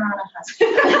not a husky.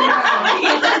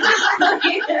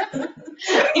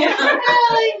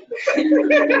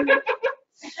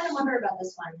 I kind of wonder about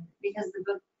this one because the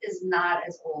book is not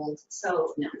as old.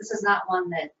 So this is not one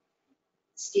that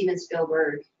Steven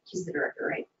Spielberg, he's the director,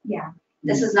 right? Yeah.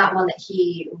 This is not one that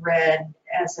he read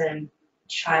as a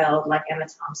child like Emma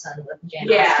Thompson with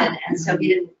Jane Austen. And so he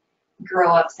didn't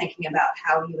grow up thinking about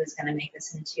how he was going to make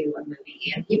this into a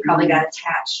movie. And he probably got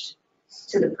attached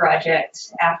to the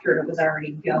project after it was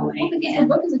already going. Well, because the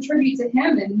book is a tribute to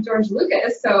him and George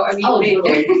Lucas, so I mean,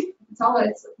 it's all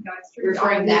it's true.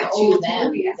 Referring back to them,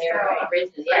 movies, their so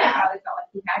original, I probably felt like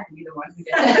he had to be the one who did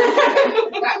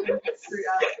it. That one got screwed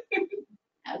up.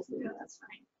 Absolutely, that's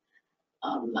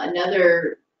fine.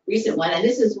 Another recent one, and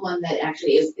this is one that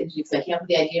actually is because I came up with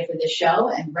the idea for this show,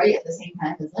 and right at the same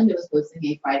time as Lynda was posting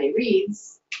a Friday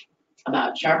Reads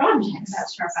about sharp objects.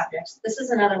 About sharp objects. This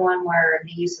is another one where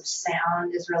the use of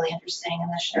sound is really interesting in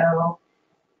the show,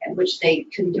 which they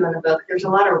couldn't do in the book. There's a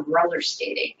lot of roller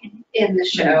skating in the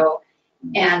show,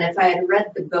 and if I had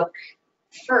read the book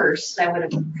first, I would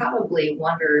have probably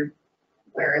wondered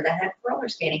where the heck roller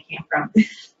skating came from.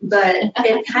 But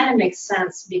it kind of makes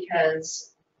sense because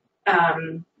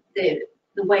the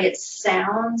way it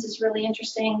sounds is really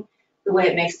interesting. The way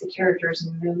it makes the characters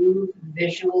move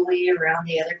visually around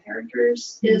the other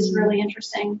characters is really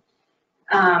interesting.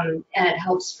 And it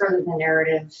helps further the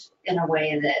narrative in a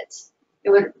way that it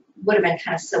would have been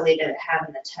kind of silly to have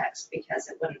in the text because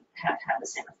it wouldn't have had the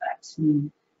same effect.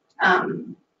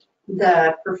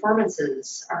 The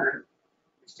performances are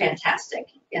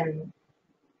fantastic in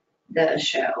the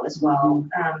show as well.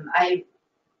 I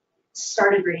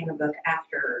started reading the book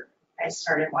after I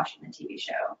started watching the TV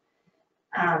show.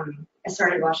 I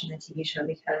started watching the TV show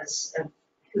because of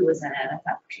who was in it. I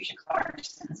thought Patricia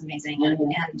Clarkson was amazing,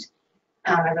 and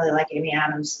I really like Aimee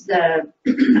Adams.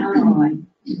 I'm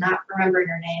not remembering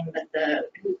her name, but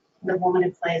the woman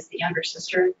who plays the younger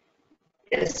sister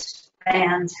is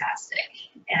fantastic,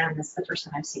 and it's the first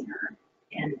time I've seen her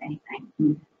in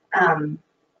anything.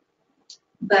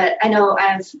 But I know I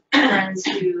have friends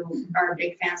who are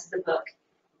big fans of the book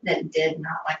that did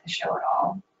not like the show at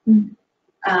all.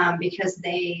 Because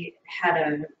they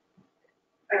had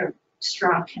a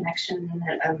strong connection,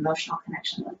 an emotional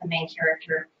connection with the main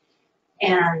character.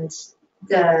 And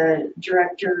the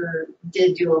director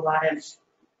did do a lot of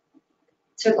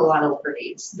took a lot of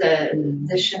liberties.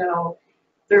 The show,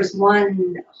 there's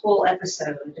one whole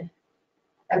episode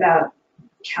about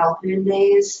Calhoun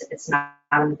days. It's not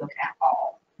in the book at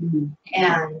all.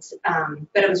 And,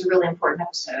 but it was a really important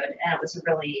episode, and it was a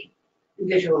really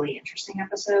visually interesting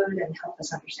episode and helped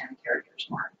us understand the characters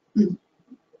more.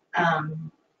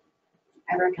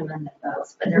 I recommend them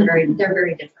both, but they're very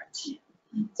different.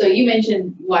 So you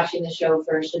mentioned watching the show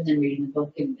first and then reading the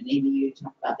book, and Amy, you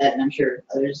talked about that, and I'm sure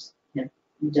others have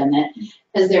done that.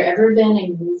 Has there ever been a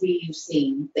movie you've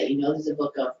seen that you know there's a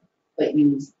book of, but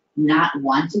you've not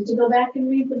wanted to go back and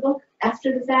read the book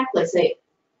after the fact? Let's say,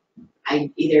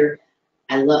 it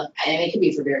could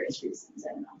be for various reasons,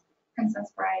 I don't know.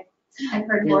 Princess Bride. I've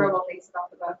heard horrible things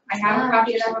about the book. I have a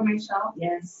copy of that on my shelf,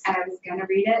 Yes. and I was gonna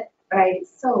read it, but I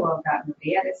so love that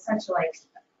movie. It is such like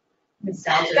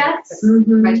nostalgia. That's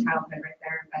my childhood right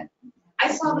there. But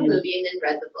I saw the movie and then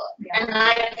read the book, Yeah. and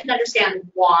I can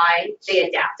understand why they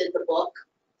adapted the book,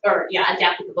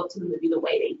 adapted the book to the movie the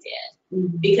way they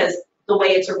did, because the way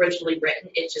it's originally written,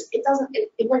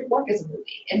 it wouldn't work as a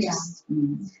movie. It just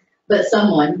But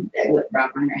someone,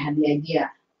 Rob Reiner, had the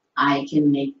idea, I can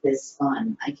make this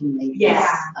fun. I can make this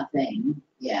a thing.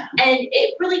 Yeah. And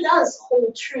it really does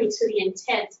hold true to the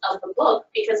intent of the book,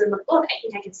 because in the book, I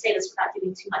think I can say this without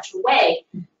giving too much away.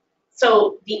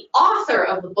 So the author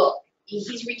of the book,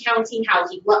 he's recounting how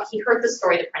he heard the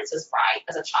story of The Princess Bride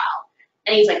as a child.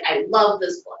 And he's like, I love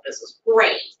this book. This was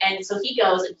great. And so he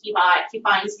goes and he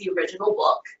finds the original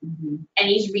book and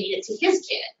he's reading it to his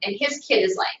kid. And his kid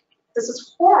is like, this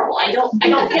is horrible. I don't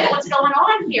get what's going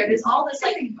on here. There's all this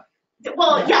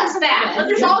yes, that, but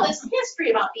there's all this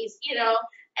history about these,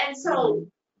 and so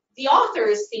the author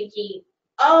is thinking,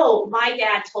 oh, my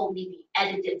dad told me the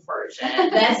edited version.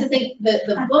 That's the thing.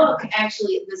 The book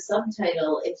actually, the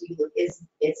subtitle, if you look, it's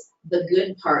the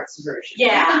good parts version.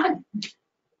 Yeah.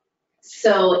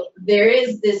 So there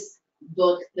is this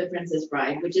book, The Princess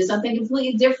Bride, which is something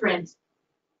completely different.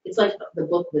 It's like the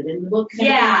book within the book.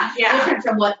 Yeah. Different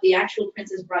from what the actual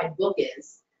Princess Bride book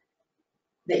is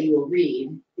that you will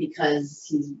read, because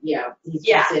he's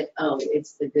just said, oh,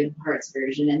 it's the good parts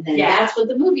version, and then that's what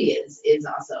the movie is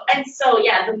also. And so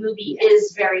the movie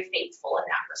is very faithful in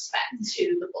that respect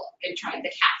to the book and trying to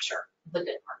capture the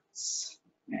good parts.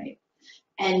 Right.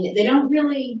 And they don't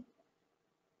really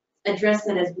address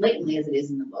that as blatantly as it is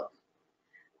in the book,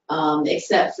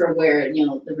 except for where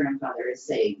the grandfather is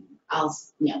saying, I'll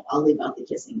leave out the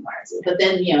kissing parts. But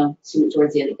then,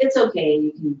 towards the end, it's okay,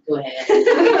 you can go ahead.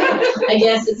 I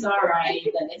guess it's all right,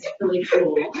 then it's really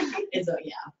cool. And so,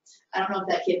 I don't know if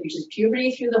that kid reaches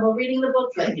puberty through the whole reading the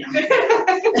book, but,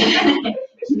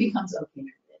 he becomes okay with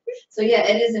it. So,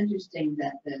 it is interesting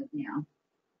that,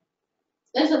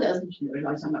 that's what that was interesting. We were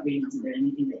always talking about reading on something,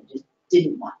 anything that you just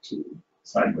didn't want to.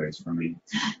 Sideways for me.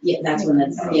 Yeah, that's when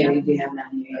that's, we do have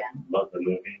that here, Love the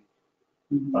movie.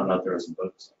 Found out there was some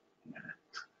books.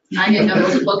 I didn't know there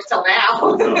was a book till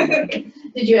now.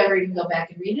 Did you ever even go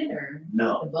back and read it, or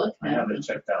No, the book? I haven't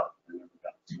checked out. I never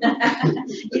got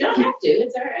to. You don't have to,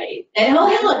 it's all right. And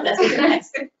hey, look, that's what's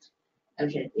next.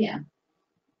 Okay,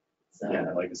 So,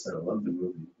 Like I said, I love the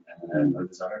movie, and I have no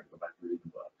desire to go back and read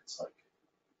the book. It's like,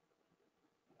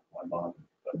 why bother?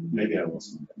 But maybe I will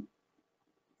someday.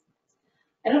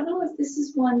 I don't know if this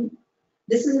is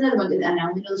another one, and I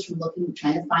only know this from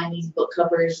trying to find these book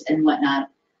covers and whatnot.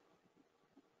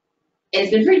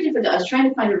 It's been pretty difficult. I was trying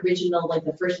to find original, like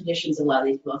the first editions of a lot of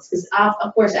these books, because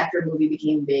of course after a movie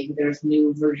became big, there's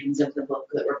new versions of the book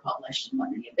that were published and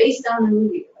whatnot, based on the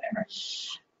movie or whatever.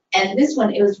 And this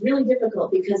one, it was really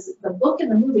difficult because the book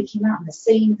and the movie came out in the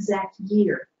same exact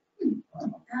year.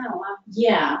 Oh, wow.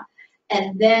 Yeah,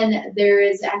 and then there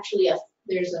is actually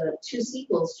there's two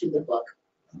sequels to the book,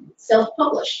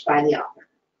 self-published by the author,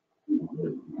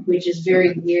 which is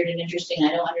very weird and interesting. I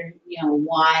don't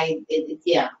why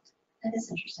That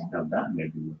is interesting. Now that may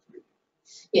be worth reading.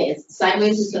 Yeah, it's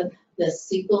Sideways the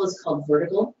sequel is called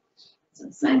Vertical.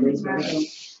 So Sideways Vertical.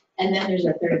 And then there's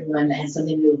a third one that has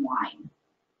something to do with wine.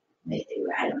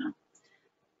 I don't know.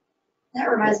 That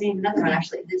reminds me of another one,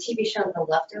 actually. The TV show The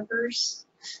Leftovers.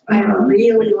 I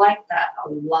really liked that a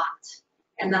lot.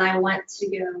 And then I went to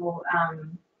go, I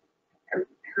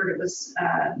heard it was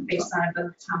based on a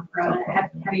book, Tom Perrotta.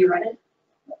 Have you read it?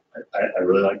 I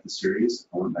really like the series.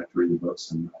 I went back to read the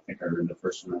books, and I think I read the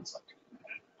first one. I was like,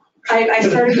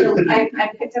 I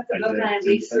picked up the book and I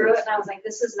leafed through it, and I was like,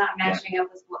 this is not matching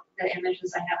up with the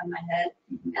images I have in my head.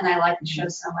 And I like the show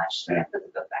so much that I put the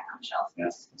book back on the shelf.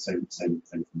 yes, same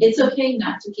thing. It's okay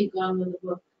not to keep going with the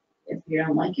book. If you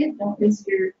don't like it, don't waste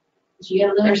you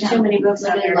got a limited There's too many books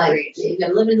out there to read. You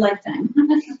got a limited lifetime.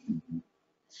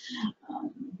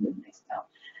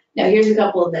 Now, here's a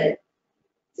couple that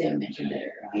Sam mentioned that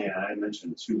are Yeah, I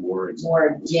mentioned 2 words.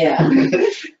 more, yeah,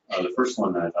 The first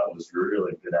one that I thought was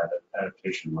really good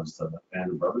adaptation was the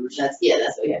Band of Brothers. that's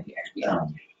what we have here. Yeah.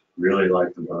 Really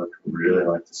liked the book, really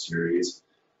liked the series.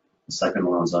 The second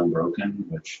one was Unbroken,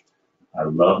 which I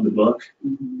love the book,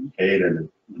 Mhm. hated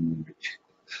the movie.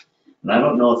 And I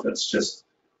don't know if it's just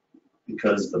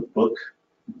because the book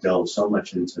delved so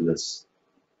much into this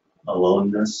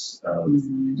aloneness of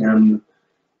Mhm. him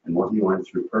and what he went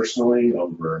through personally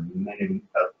over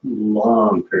a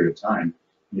long period of time.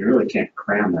 You really can't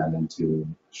cram that into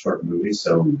a short movie.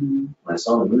 So Mhm. when I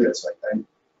saw the movie, it's like I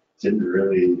didn't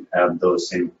really have those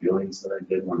same feelings that I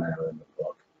did when I read the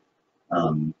book.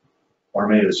 Or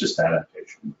maybe it was just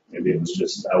adaptation. Maybe it was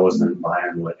just I wasn't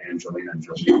buying what Angelina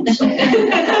Jolie was selling.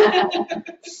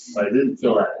 But I didn't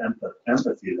feel that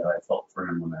empathy that I felt for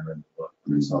him when I read the book,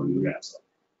 when I saw the movie.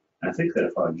 I think that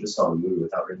if I just saw the movie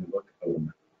without reading the book,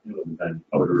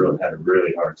 I would have really had a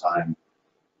really hard time,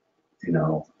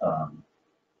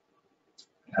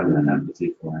 having that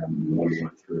empathy for him and what he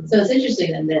went through. So it's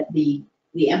interesting then that the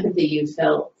empathy you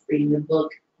felt reading the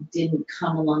book didn't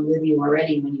come along with you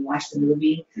already when you watched the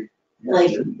movie. Yeah,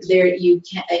 Like it didn't.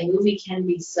 a movie can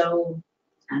be so,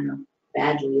 I don't know,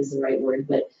 badly is the right word,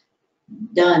 but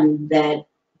done that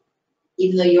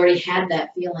even though you already had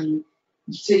that feeling,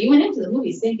 so you went into the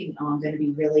movie thinking, oh,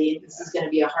 this is going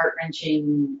to be a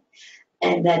heart-wrenching,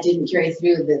 and that didn't carry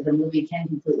through. The movie can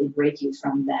completely break you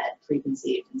from that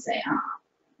preconceived and say, That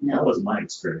no. was my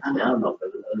experience. But I don't know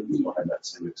if other people had that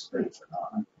same experience or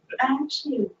not. I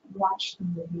actually watched the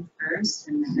movie first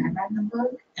and then I read the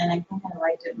book, and I think I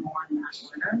liked it more in that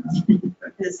order.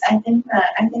 Because I think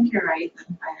you're right that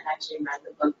if I had actually read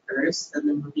the book first, then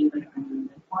the movie would have been ruined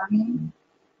for me.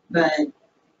 But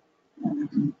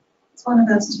it's one of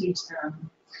those to each their own.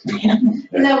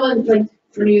 And that one, like,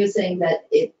 when you were saying that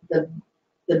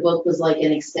the book was like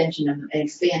an extension of an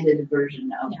expanded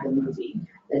version of the movie,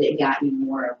 that it got you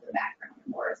more of the background,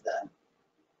 more of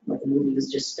what the movie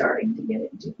was just starting to get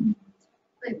into.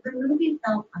 Like, the movie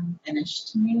felt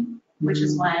unfinished to me, which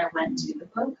is why I went to the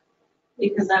book.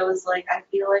 Because I was like, I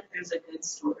feel like there's a good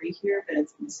story here, but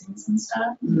it's missing some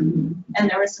stuff. Mm-hmm. And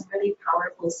there were some really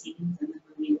powerful scenes in the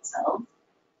movie itself.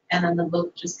 And then the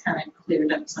book just kind of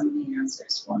cleared up some of the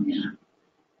answers for me.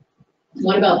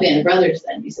 What about Band of Brothers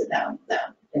then? You said that,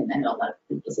 and I know a lot of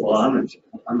people said Well,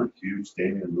 I'm a huge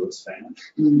Damian Lewis fan,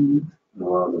 Mhm. and a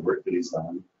lot of the work that he's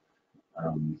done.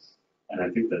 And I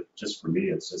think that just for me,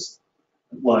 it's just,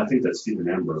 I think that Stephen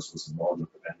Ambrose was involved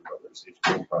with the Band of Brothers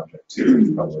HBO project too,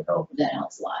 which probably helped. That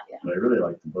helps a lot, yeah. But I really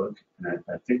liked the book, and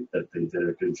I think that they did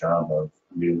a good job of,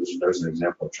 there's an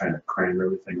example of trying to cram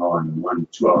everything all in one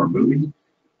 2-hour movie,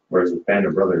 whereas with Band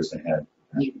of Brothers, they had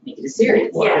You can make it a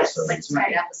series. multiple Yes, episodes like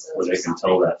 10 episodes where or they can something.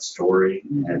 tell that story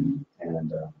Mhm.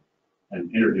 and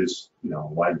introduce, a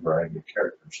wide variety of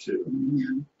characters too.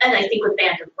 Mhm. And I think with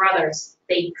Band of Brothers,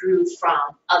 they drew from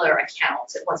other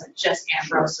accounts. It wasn't just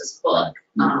Ambrose's book.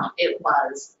 It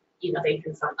was, they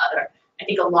drew from other. I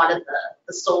think a lot of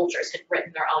the soldiers had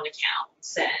written their own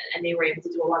accounts, and they were able to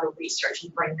do a lot of research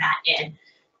and bring that in.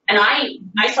 And I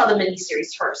saw the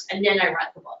miniseries first, and then I read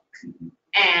the book.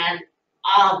 And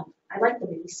I like the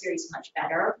miniseries much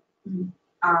better.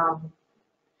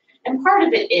 And part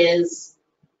of it is,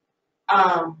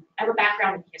 I have a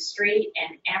background in history,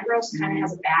 and Ambrose kind of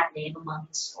has a bad name among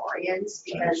historians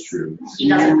That's because true. he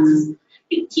doesn't,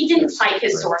 he didn't cite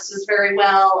his sources very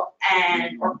well,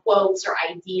 or quotes or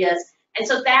ideas, and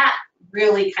so that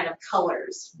really kind of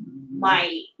colors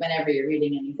my. Whenever you're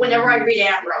reading anything. Whenever I read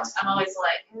Ambrose, I'm always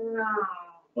like, no,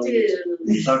 Well, dude.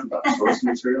 you talk about source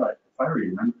material. If I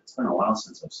remember, it's been a while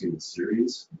since I've seen the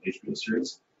series, the HBO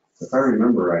series. If I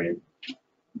remember right,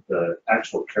 the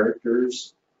actual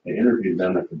characters, they interviewed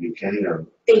them at the beginning of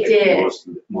They did. most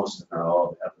if not all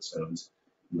of the episodes,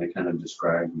 and they kind of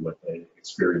described what they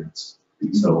experienced.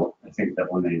 So I think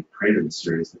that when they created the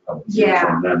series, they probably took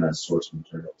from them as source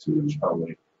material too, which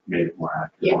probably made it more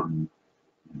accurate. Yeah.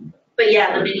 But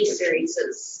yeah, the miniseries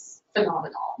is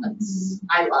phenomenal.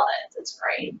 I love it. It's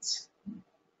great.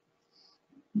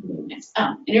 Next.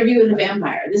 Interview with a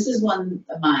Vampire. This is one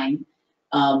of mine.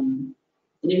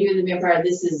 Interview with a Vampire.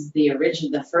 This is the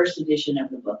first edition of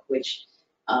the book, which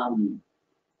I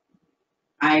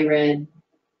read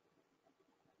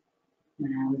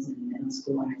when I was in middle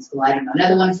school or high school. I don't know.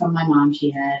 Another one from my mom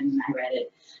she had, and I read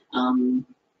it. And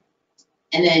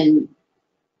then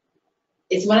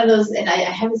it's one of those, and I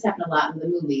have this happen a lot in the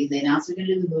movie. They announced they're going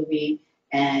to do the movie,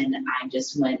 and I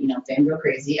just went, fangirl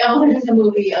crazy. Oh, there's a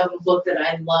movie of a book that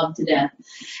I love to death.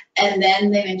 And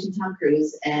then they mentioned Tom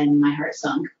Cruise, and my heart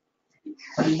sunk.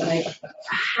 I'm like,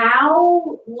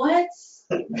 how, what?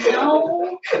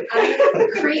 No,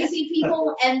 I'm crazy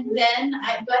people, and then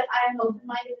but I'm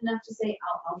open-minded enough to say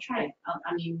I'll try it.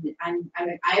 I mean, I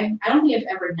don't think I've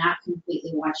ever not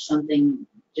completely watched something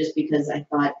just because I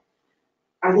thought,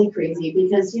 are they crazy?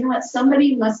 Because you know what,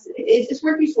 somebody must. It's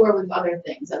worked before with other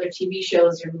things, other TV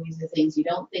shows or movies or things. You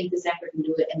don't think this actor can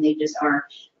do it, and they just are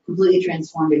completely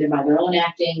transformed either by their own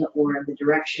acting or the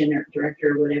direction or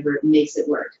director or whatever makes it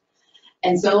work.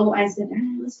 And so I said, all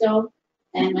right, let's go,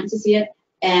 and went to see it.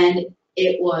 And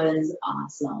it was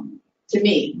awesome to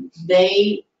me.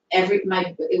 It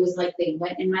was like they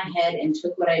went in my head and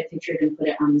took what I had pictured and put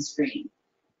it on the screen.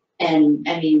 And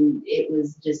I mean, it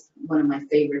was just one of my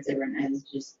favorites ever. And I was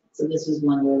just, so this was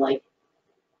one where like,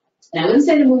 and I wouldn't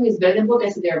say the movie is better than the book. I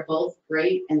said they're both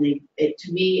great. And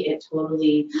to me, it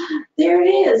totally, there it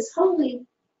is. Holy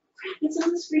crap, it's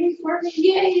on the screen for me.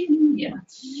 Yay. Yeah.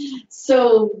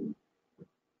 So,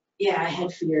 yeah, I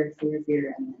had fear, and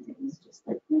then it was just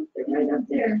like, look, they're right up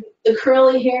there. The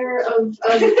curly hair of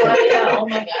Claudia, oh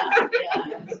my God, yeah,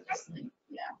 it was just like,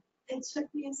 yeah. It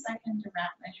took me a second to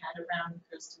wrap my head around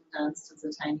Kirsten Dunst as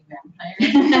a tiny vampire.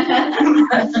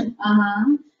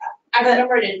 I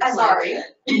remembered in, sorry.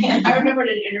 Yeah. I remembered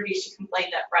in an interview she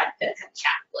complained that Brad Pitt had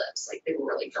chapped lips, like they were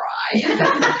really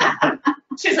dry.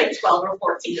 She was like 12 or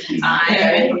 14 at the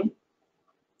time. Right.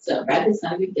 So Brad Pitt's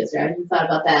not a good kisser. I hadn't thought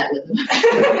about that with him.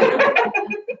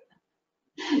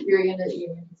 you were gonna say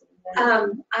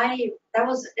that? That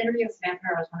was Interview with the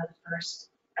Vampire was one of the first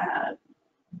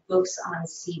books on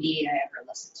CD I ever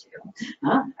listened to.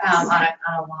 Huh? On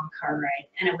a long car ride,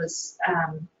 and it was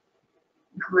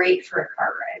great for a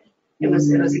car ride. It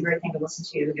was a great thing to listen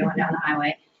to going down the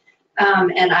highway,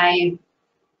 and I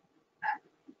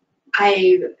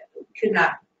could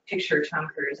not picture Tom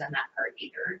Cruise in that part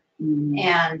either,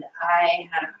 and I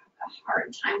had a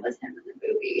hard time with him in the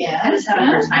movie. Yeah, I just had a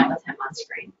hard time with him on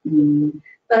screen.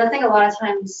 But I think a lot of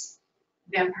times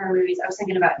vampire movies. I was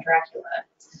thinking about Dracula,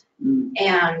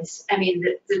 and I mean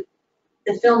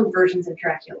the film versions of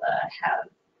Dracula have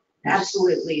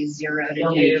absolutely zero to do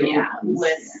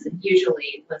with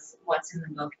usually with what's in the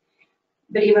book.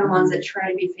 But even ones that try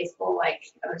to be faithful, like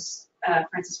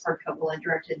Francis Ford Coppola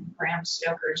directed Bram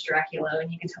Stoker's Dracula,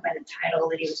 and you can tell by the title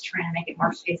that he was trying to make it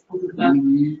more faithful to the book.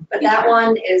 But that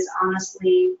one is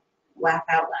honestly laugh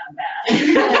out loud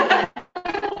bad.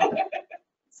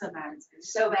 So bad it's good.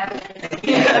 So bad.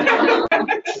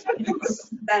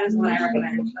 That is what I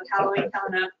recommend. With Halloween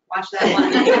coming up, watch that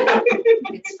one.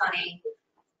 It's funny.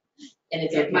 And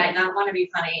It might not want to be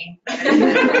funny. But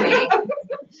it's funny.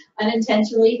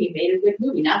 Unintentionally, he made a good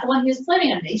movie. Not the one he was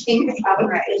planning on making.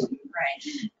 Right.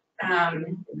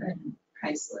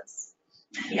 Priceless.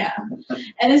 Yeah.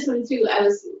 And this one too, I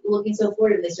was looking so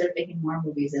forward and they started making more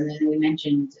movies, and then we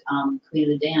mentioned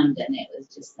Queen of the Damned, and it was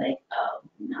just like, oh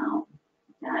no,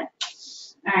 not.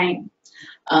 All right.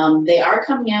 They are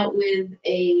coming out with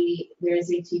there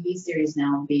is a TV series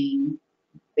now being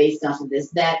based off of this,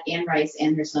 that Anne Rice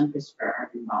and her son Christopher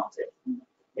are involved in.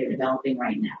 They're developing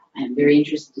right now. I'm very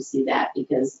interested to see that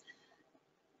because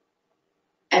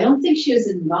I don't think she was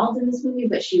involved in this movie,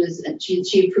 but she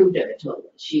approved of it totally.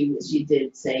 She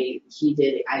did say she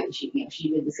did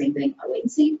the same thing. I'll wait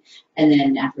and see. And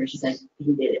then after she's like,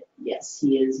 he did it. Yes,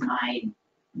 he is my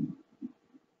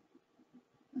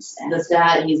the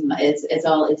stat.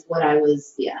 It's what I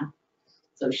was. Yeah.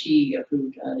 So she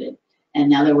approved of it, and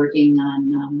now they're working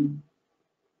on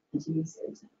a TV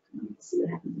series. Let's see what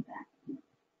happens with that.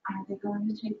 Are they going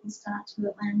to take the stat to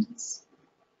Atlantis?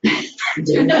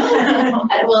 No.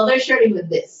 Well, they're starting with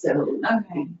this, so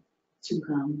Okay. to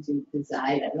come to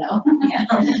decide. I don't know.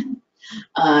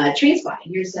 Yeah. Train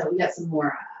spotting. Here's we got some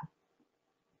more.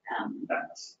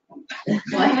 Pass.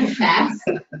 What facts?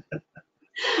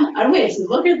 On which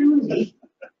look at the movie.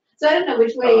 So I don't know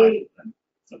which way.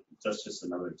 So that's just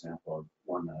another example of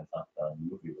one that I thought the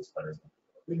movie was better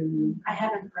than. I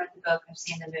haven't read the book. I've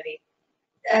seen the movie.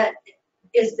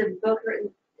 Is the book written?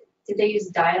 Did they use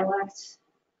dialect?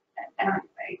 I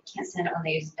can't stand it when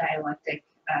they use dialectic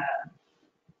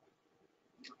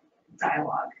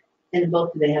dialogue. In the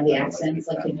book, do they have the accents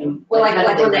like they do? Well, how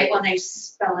like do when they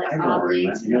spell it I don't oddly.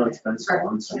 remember. You know, it's been so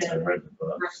long since I read the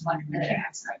book. Reflect the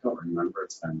accent. I don't remember.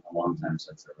 It's been a long time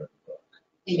since I read the book.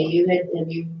 Aimee, have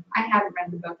you? I haven't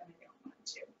read the book and I don't want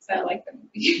to, so I like the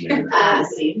movie.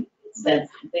 See,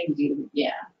 that's the thing.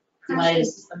 Yeah.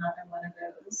 Crushes is another one of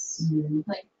those. Mhm.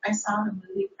 Like, I saw the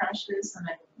movie Crushes and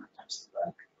I did not touch the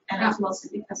book. And it's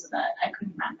mostly because of that. I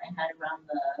couldn't wrap my head around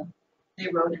they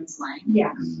wrote in slang.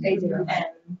 Yeah, they do.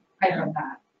 And I read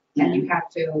that. And you have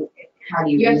to, how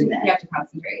do you You have do to, that? you have to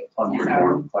concentrate.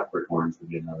 Clockwork Orange would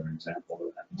be another example of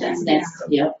that. That's next,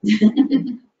 yep.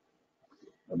 The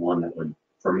one that would,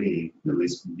 for me, at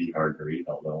least be hard to read,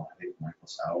 although I think Michael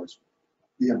Sowers,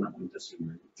 yeah, I'm not going to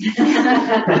disagree.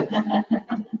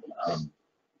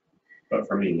 But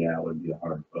for me, yeah, it would be a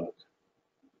hard book.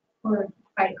 Or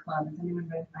Fight Club. Has anyone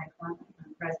read Fight Club? I've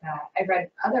read that. I've read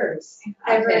others.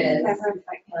 I've of read his.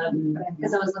 Fight Club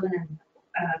because I was living in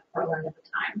Portland at the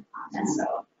time, and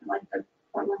so I like the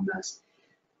Portland books.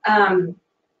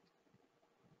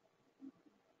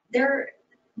 They're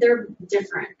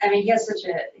different. I mean, he has a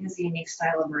unique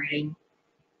style of writing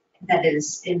that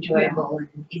is enjoyable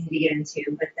and easy to get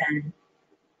into. But then,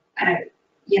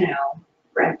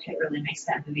 Brad Pitt really makes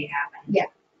that movie happen. Yeah.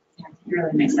 He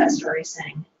really makes that story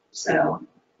sing. So.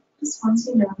 Just once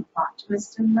you know the plot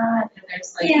twist in that, and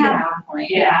there's like Yeah.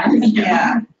 point.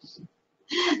 Yeah.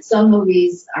 Some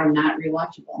movies are not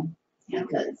rewatchable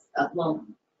because, well,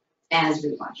 as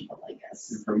rewatchable, I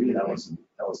guess. And for me, that was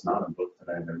not a book that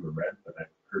I've ever read, but I've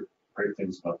heard great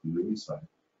things about the movie, so I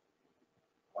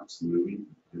watched the movie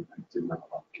and I did not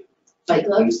like it. Fight I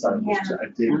Club? just thought it was Yeah. I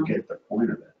didn't get the point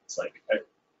of it. It's like,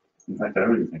 in fact, I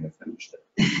don't even think I finished it.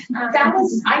 That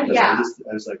was, Because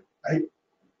I was like, I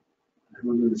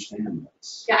don't understand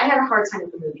this. Yeah, I had a hard time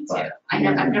with the movie too. But, I've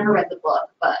never read the book,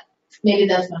 but Maybe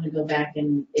that's one to go back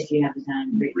and, if you have the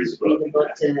time, read the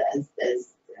book to,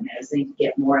 as they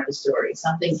get more of the story.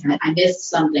 I missed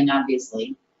something,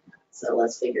 obviously, so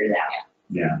let's figure it out.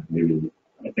 Yeah, maybe,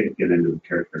 I think get into the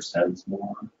characters' heads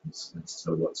more as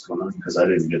to what's going on, because I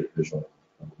didn't get it visual.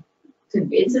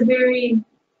 It's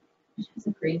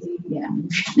a crazy, yeah.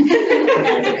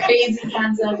 It's a crazy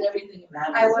concept, everything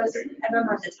about it. I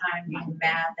remember at the time being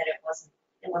mad that it wasn't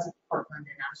Portland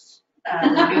enough.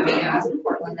 The movie wasn't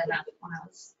Portland enough when I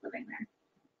was living there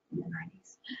in the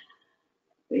 90s.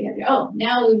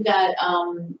 Now we've got,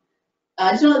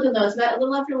 just want to let them know, it's about a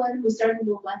little after 11, we started a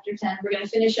little after 10. We're going to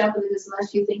finish up with just the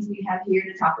last few things we have here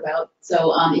to talk about.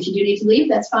 So if you do need to leave,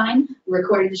 that's fine. We're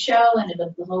recording the show, and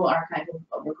the whole archive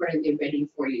of recording will be ready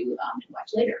for you to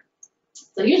watch later.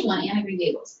 So here's one, Anne of Green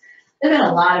Gables. There have been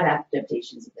a lot of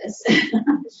adaptations of this.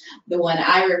 The one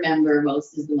I remember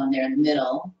most is the one there in the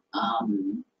middle.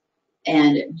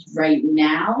 And right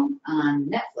now on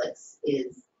Netflix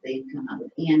they've come out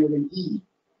with Anne with an E.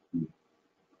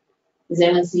 Has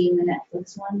anyone seen the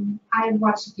Netflix one? I've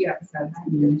watched a few episodes. I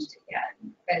haven't finished it yet,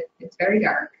 but it's very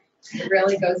dark. It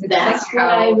really goes into That's like what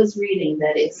I how was reading,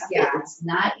 that it's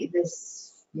not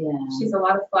this, yeah. she's a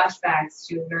lot of flashbacks.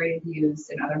 She was very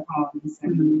abused in other homes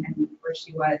and where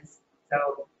she was.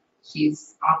 So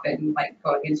she's often like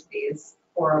going into these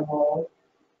horrible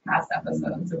past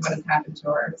episodes of what has happened to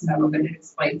her. So but it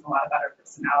explains a lot about her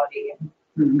personality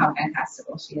and how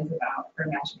fantastical she is about her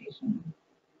imagination.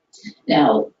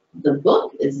 Now, the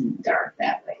book isn't dark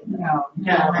that way. No.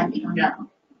 No.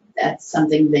 That's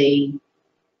something they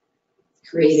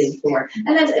created for.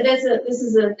 And this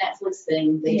is a Netflix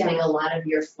thing. They take a lot of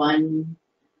your fun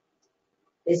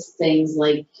things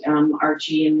like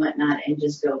Archie and whatnot and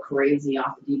just go crazy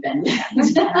off the deep end. I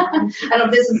don't know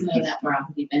if this is that far off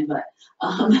the deep end, but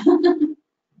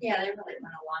Yeah, they really went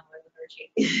a long way with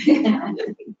Archie.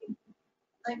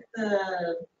 Like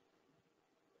the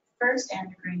first Anne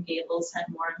of Green Gables had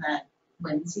more of that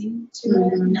whimsy to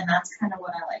it, and that's kind of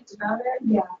what I liked about it.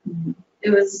 Yeah.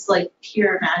 It was like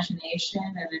pure imagination,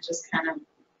 and it just kind of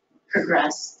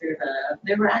progressed through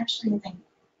there were actually, I think,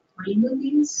 3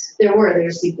 movies. there were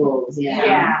sequels, yeah.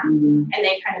 Yeah. Mhm. and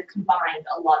they kind of combined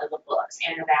a lot of the books: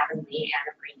 Anne of Avonlea, Anne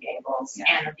of Green Gables,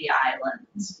 Anne of the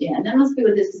Islands. Yeah, and that must be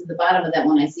what this is. At the bottom of that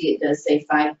one, I see it does say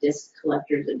 5-disc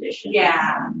collector's edition.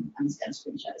 Yeah. I'm just gonna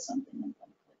screenshot of something.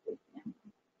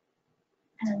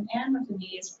 And Anne with an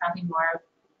E is probably more of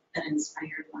an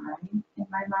inspired line in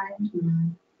my mind,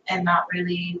 and not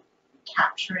really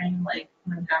capturing like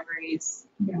Montgomery's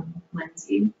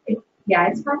whimsy. Yeah,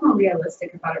 it's far more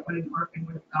realistic about it what an orphan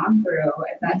would have gone through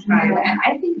at that time. And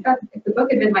I think that if the book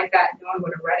had been like that, no one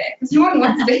would have read it because no one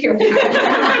wants to hear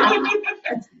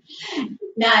that.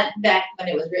 Not back when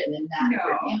it was written, and not No.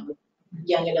 for, with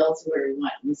young adults who are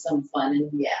wanting some fun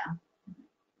and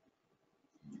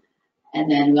And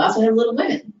then we also have Little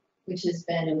Women, which has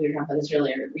been, and we were talking about this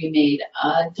earlier, remade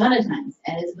a ton of times,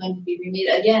 and is going to be remade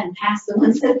again past the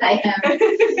ones that I have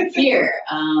here.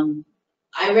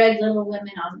 I read Little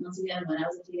Women once again when I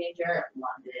was a teenager.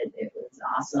 Loved it. It was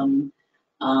awesome.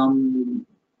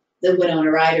 The Winona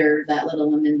Ryder, that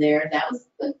Little Women there, that was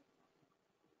good.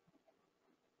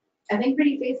 I think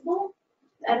pretty faithful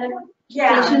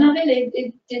adaptation of it.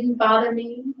 It didn't bother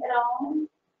me at all.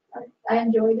 I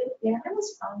enjoyed it. Yeah, it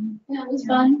was fun. Yeah, it was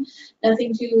fun.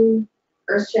 Nothing too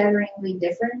earth-shatteringly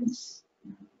different.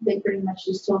 They pretty much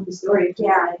just told the story.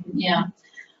 Yeah. Yeah.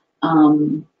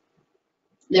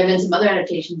 There have been some other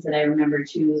adaptations that I remember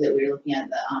too that we were looking at.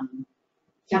 The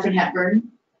Katharine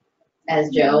Hepburn as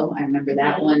Jo. I remember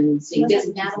that one. Seeing Was this.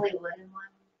 it Natalie Wood in one?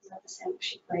 Is that the same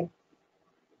she played?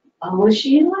 Oh, was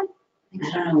she in one?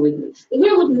 I don't know. We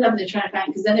were looking up and trying to find,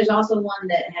 because then there's also one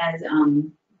that has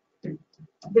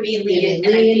Vivian Lee Lee and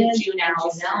I think in it, June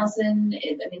Allison. Allison.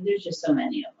 I mean, there's just so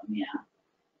many of them, yeah.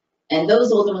 And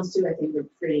those older ones too, I think, were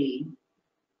pretty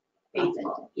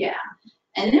faithful. Yeah.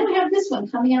 And then we have this one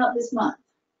coming out this month,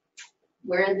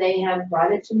 where they have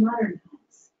brought it to modern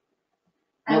times.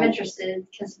 I'm interested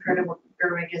because Greta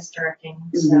Gerwig is directing,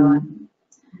 so Mhm. I'm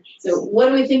interested. So what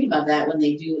do we think about that when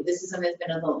they do, this is something that's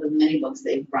been in the many books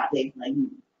they've like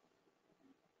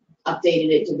updated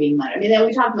it to being modern. I mean, then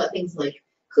we talked about things like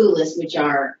Clueless, which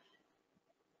are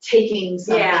taking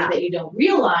something Yeah. that you don't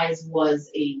realize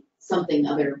was something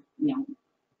other,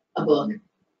 a book,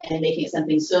 and making it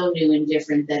something so new and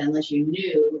different that unless you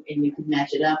knew and you could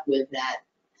match it up with that,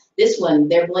 this one,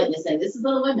 they're blatantly saying, this is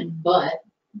Little Women, but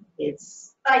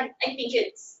it's. I think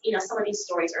it's, some of these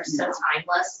stories are so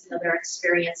timeless, they're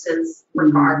experiences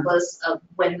regardless of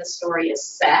when the story is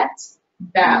set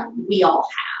that we all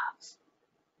have.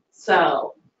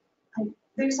 So.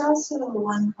 There's also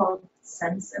one called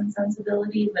Sense and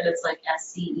Sensibility, but it's like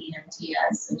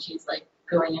SCENTS, and she's like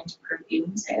going into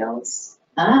perfume sales.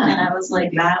 And I was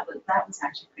like, that was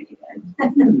actually pretty good.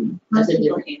 Most That's a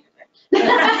people hated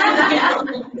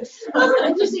it. Well,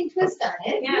 interesting twist on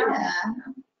it. Yeah.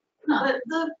 Huh.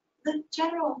 But the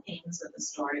general themes of the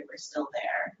story were still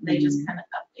there. They just kind of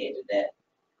updated it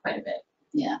quite a bit.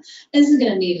 Yeah, this is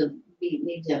going to need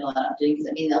to have a lot of updating, because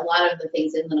I mean, a lot of the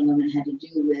things in Little Women had to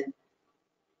do with,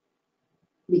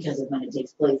 because of when it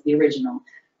takes place, the original,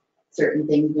 certain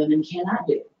things women cannot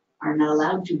do, are not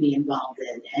allowed to be involved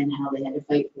in, and how they had to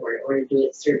fight for it or to do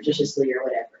it surreptitiously or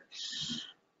whatever.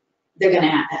 They're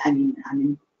gonna, I'm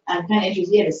kind of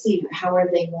interested to see how are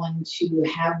they going to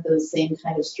have those same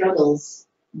kind of struggles,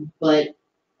 but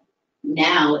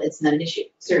now it's not an issue.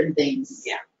 Certain things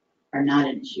are not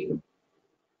an issue.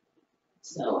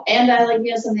 So, and I like,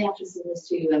 some of the actresses in this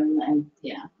too, I'm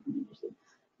interested.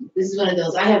 This is one of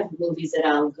those, I have movies that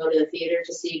I'll go to the theater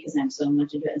to see because I'm so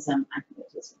much into it, and some I can go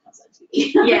to this one comes on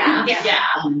TV. Yeah.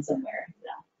 Somewhere.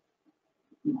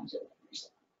 Watch it.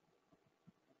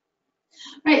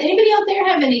 All right, anybody out there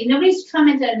have nobody's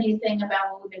commented anything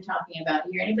about what we've been talking about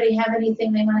here. Anybody have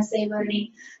anything they want to say about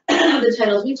any of the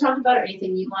titles we talked about, or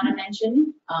anything you want to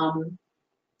mention?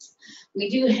 We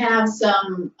do have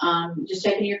some, just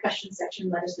type in your question section,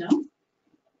 let us know.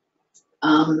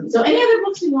 So any other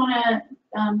books you want to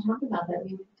talk about that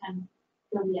we kind of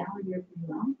fill the hour here pretty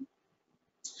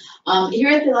well? Here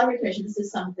at the Library Commission, this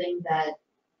is something that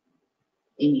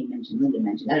Aimee mentioned, Lynda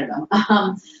mentioned, I don't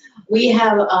know. We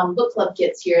have book club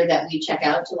kits here that we check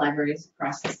out to libraries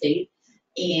across the state,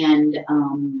 and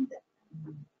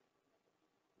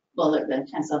well, they're kind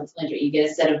of self-explanatory. You get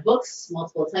a set of books,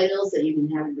 multiple titles that you can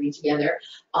have and read together.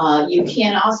 You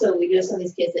can also, we do have some of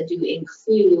these kits that do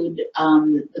include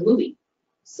the movie.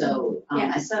 So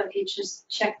so if you just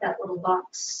check that little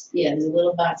box. Yeah, there's a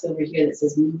little box over here that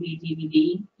says movie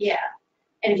DVD. Yeah,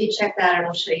 and if you check that,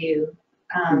 it'll show you,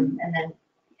 and then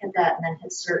hit that, and then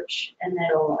hit search, and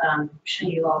it'll show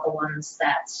you all the ones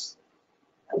that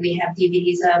we have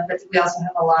DVDs of. But we also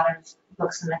have a lot of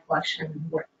books in the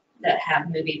collection that have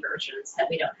movie versions that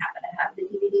we don't happen to have the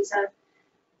DVDs of.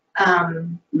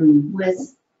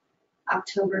 With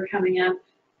October coming up,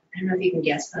 I don't know if you can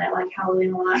guess, but I like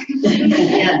Halloween a lot.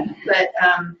 But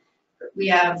we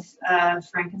have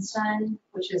Frankenstein,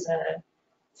 which is a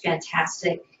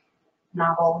fantastic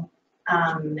novel,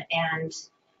 and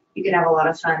you could have a lot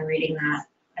of fun reading that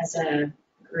as a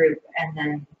group, and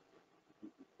then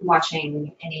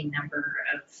watching any number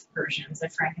of versions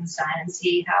of Frankenstein and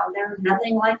see how they're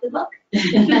nothing like the book.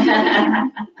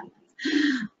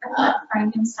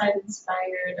 Frankenstein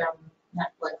inspired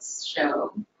Netflix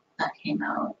show that came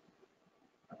out.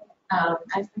 I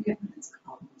forget what it's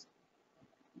called.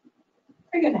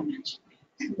 I forget I mentioned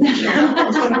it.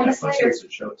 I'm sure it's a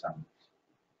Showdown.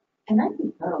 And I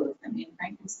think both. I mean,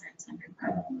 Frankenstein's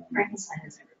everywhere. Frankenstein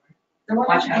is everywhere. The one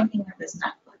Watch I'm thinking of is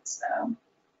Netflix, though.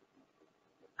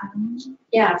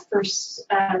 Yeah, first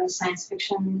science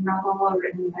fiction novel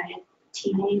written by a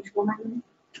teenage woman.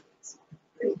 It's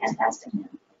pretty fantastic.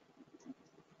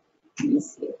 Let me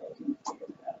see if I can figure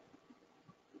it out.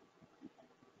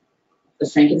 The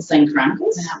Frankenstein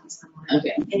Chronicles? That was the one.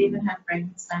 Okay. It even had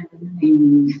Frankenstein in the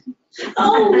name.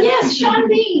 Oh, yes, Sean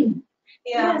Bean.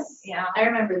 Yeah. Yes. Yeah. I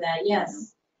remember that,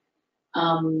 yes.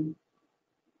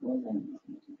 what was I looking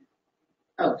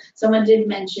at? Oh, someone did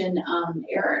mention,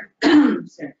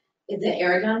 sorry, the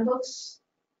Aragon books,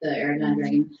 the Aragon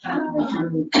Dragon.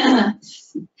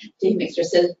 Dave Mixter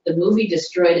says the movie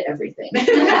destroyed everything.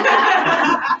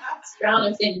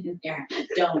 Strong opinion there.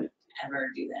 Don't ever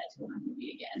do that to a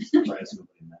movie again. Surprised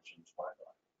somebody mentioned Twilight.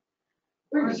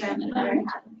 We're Or just that gonna Librarian know.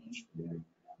 Academy.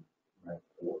 Yeah, right,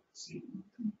 fourth season.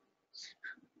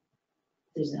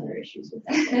 There's other issues with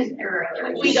that. There are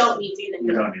other We don't need to We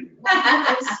even. don't need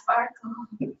Sparkle.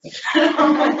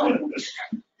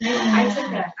 I took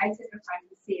a private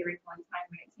series one time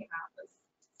when it came out this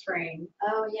spring,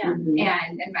 Oh, yeah. Mhm.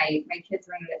 and my kids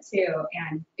rented it too,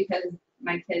 and because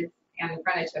my kids and the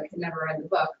friend I took had never read the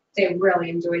book, they really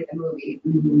enjoyed the movie.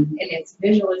 Mhm. And it's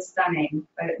visually stunning,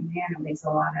 but man, it leaves a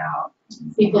lot out.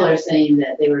 People are saying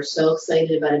that they were so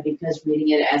excited about it because reading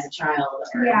it as a child.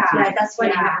 Or Yeah. Right, that's when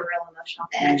you Yeah. have a real emotional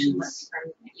connection with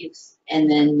from use. And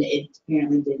then it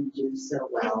apparently didn't do so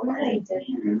well. It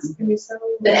didn't. It was so.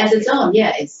 But as its own,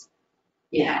 yeah, it's,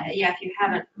 Yeah, if you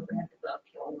haven't read the book,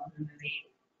 you'll love the movie.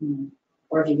 mm,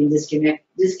 or if you can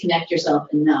disconnect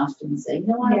yourself enough and say, you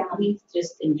know what, Yeah. let me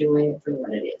just enjoy it for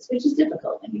what it is, which is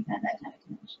difficult when you've had that kind of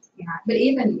connection. Yeah, but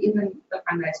even the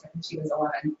friend that I took when she was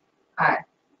 11,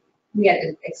 we had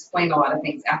to explain a lot of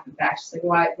things after the fact. She's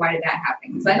like, why did that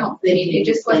happen? Because I don't They think it didn't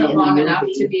just explain wasn't it in the long enough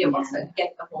movie. to be able Yeah. to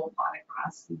get the whole plot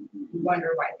across. You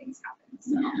wonder why things happen.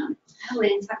 So. Yeah. Oh, we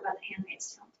didn't talk about The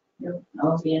Handmaid's Tale.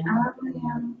 Oh, yeah.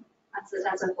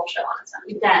 That's a whole show on its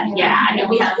own. That, yeah, I mean,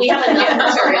 we have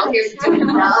enough material here to do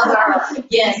another.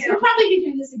 Yes, we'll probably be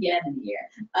doing this again in a year.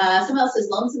 Someone else says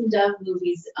Lonesome Dove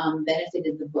movies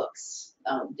benefited the books,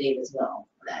 Dave as well.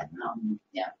 That,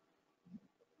 yeah.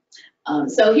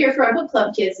 So here for our book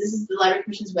club kids, this is the Library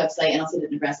Commission's website, and also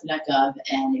at nebraska.gov.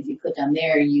 And if you click on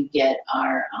there, you get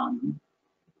our,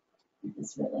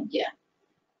 this link, yeah.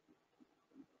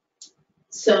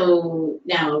 So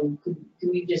now, can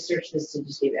we just search this to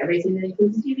just give everything that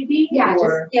includes the DVD? Yeah,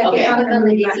 Or, just- yeah, okay. on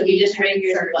the So we just DVD ring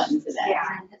your search. button for that.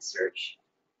 Yeah. And hit search.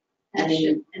 And And then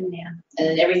you- yeah. And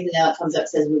then everything that comes up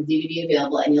says with DVD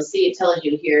available, and you'll see it tells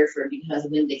you here for because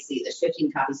of Dixie, there's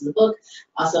 15 copies of the book,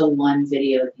 also one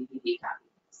video DVD copy.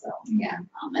 So Yeah.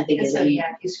 I think And it's so,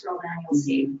 yeah, if you scroll down, you'll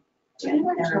see. Mhm. Do you know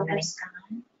what Never October's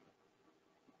gone?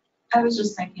 I was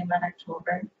just thinking about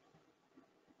October.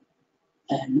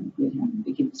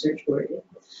 We can search for it.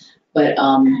 But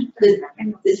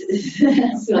this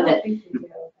is so that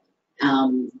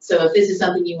so if this is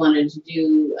something you wanted to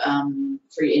do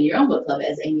for in your own book club,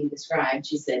 as Aimee described,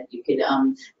 she said you could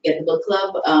get the book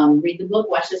club, read the book,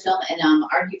 watch the film, and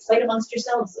fight amongst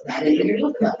yourselves about it in your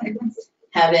book club.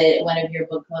 Have it one of your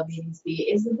book club meetings be,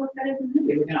 is the book better than the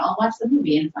movie? We're gonna all watch the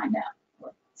movie and find out,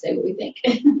 or say what we think.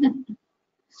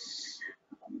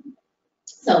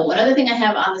 So one other thing I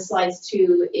have on the slides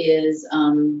too is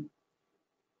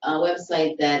a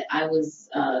website that I was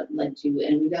led to,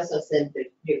 and we also said that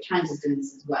New York Times is doing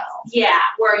this as well. Yeah,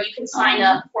 where you can sign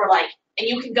up for like, and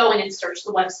you can go in and search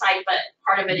the website, but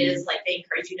part of it is like they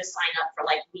encourage you to sign up for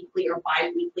like weekly or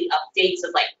bi-weekly updates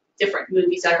of like different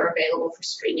movies that are available for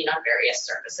streaming on various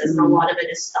services. And a lot of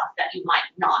it is stuff that you might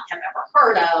not have ever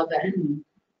heard of,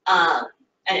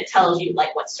 and it tells you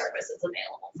like what service is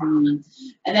available from.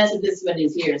 And that's what this one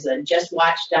is here, is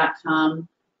justwatch.com.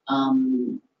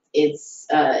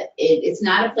 It's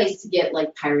not a place to get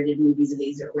like pirated movies of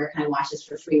these, or where can I watch this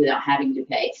for free without having to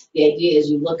pay. The idea is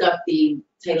you look up the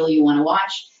title you want to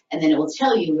watch, and then it will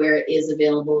tell you where it is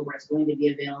available, where it's going to be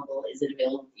available. Is it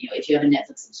available, if you have a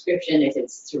Netflix subscription, if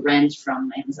it's to rent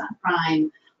from Amazon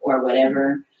Prime or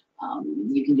whatever,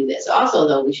 you can do this. Also,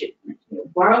 though, we should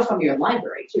borrow from your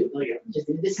library too.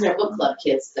 This is our book club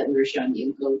kits that we were showing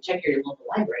you. Go check your local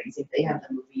library and see if they have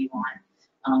the movie you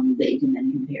want, that you can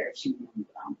then compare to.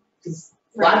 Because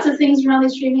lots of things are on the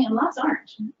streaming and lots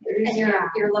aren't. And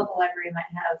your local library might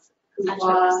have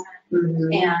Hoopla,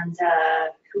 and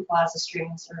Hoopla is a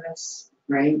streaming service.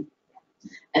 Right.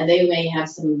 And they may have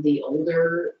some of the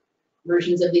older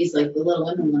versions of these, like the Little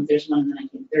Women one. There's one in the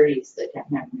 1930s that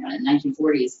kept happening in the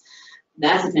 1940s.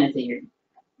 That's the kind of thing you're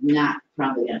not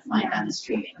probably going to find on the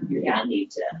streaming. You're going to need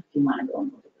to, if you want to go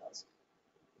and look at those.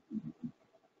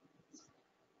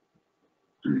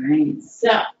 All right. So,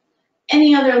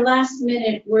 any other last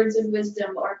minute words of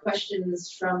wisdom or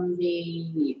questions from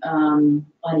the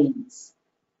audience?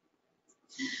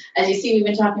 As you see, we've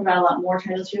been talking about a lot more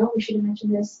titles here. Oh, we should have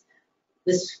mentioned this.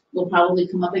 This will probably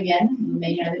come up again.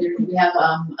 We have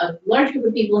a large group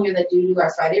of people here that do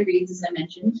our Friday reads, as I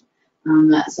mentioned.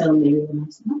 So maybe we'll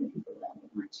have some other people that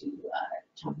would want to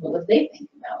talk about what they think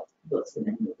about books and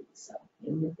movies. So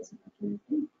maybe this is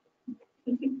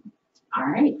All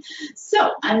right,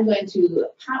 so I'm going to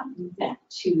pop back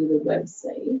to the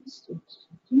website.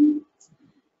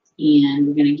 And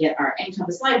we're gonna get our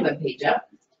NCompass Live webpage up.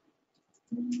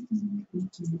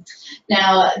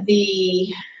 Now,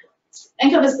 the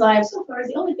NCompass Live so far is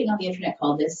the only thing on the internet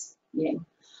called this. Yay.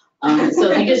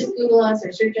 So if you just Google us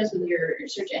or search us with your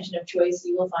search engine of choice,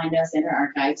 you will find us in our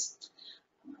archives.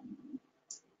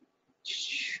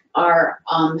 Our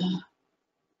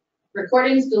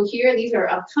recordings go here. These are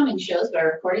upcoming shows, but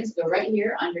our recordings go right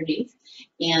here underneath.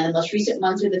 And the most recent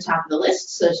ones are the top of the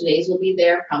list. So today's will be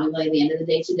there probably by the end of the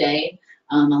day today.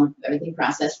 Everything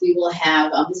processed. We will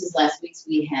have, this is last week's,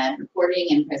 we had reporting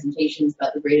and presentations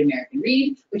about the Great American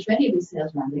Read, which many of you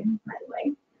sales around there, by the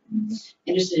way.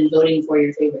 Interested in voting for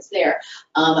your favorites there.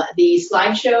 The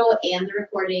slideshow and the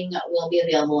recording will be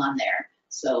available on there.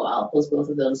 So I'll post both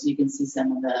of those so you can see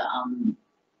some of the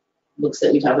books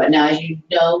that we talk about. Now, as you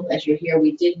know, as you're here,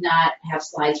 we did not have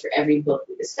slides for every book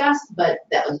we discussed, but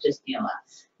that was just, you know, a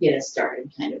get us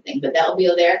started kind of thing. But that will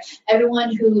be there.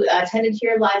 Everyone who attended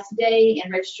here live today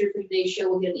and registered for today's show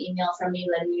will get an email from me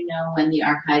letting you know when the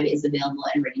archive is available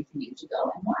and ready for you to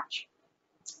go and watch.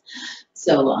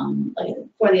 So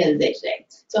for the end of the day today.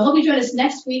 So I hope you join us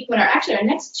next week when our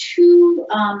next two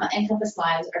NCompass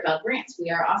Lives are about grants.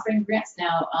 We are offering grants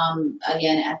now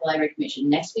again at the Library Commission.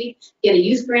 Next week, get a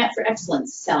youth grant for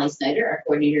excellence. Sally Snyder, our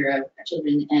coordinator of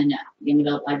children and young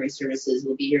adult library services,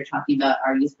 will be here talking about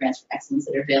our youth grants for excellence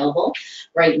that are available.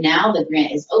 Right now, the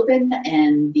grant is open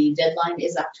and the deadline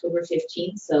is October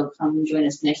 15th. So come join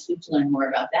us next week to learn more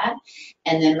about that.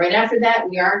 And then right after that,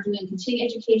 we are doing continuing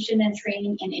education and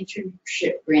training and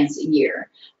internship grants a year.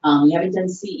 We haven't done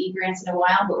CE grants in a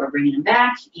while, but we're bringing them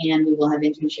back, and we will have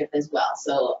internship as well.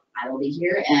 So I will be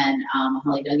here, and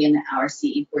Holly Duggan, our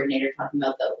CE coordinator, talking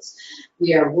about those.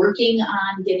 We are working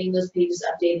on getting those pages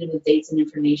updated with dates and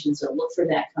information, so look for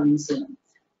that coming soon.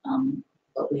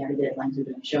 But we have a deadline to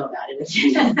do a show about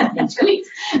it in 2 weeks.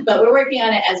 But we're working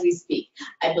on it as we speak.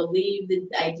 I believe the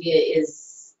idea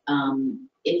is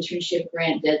internship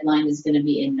grant deadline is going to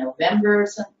be in November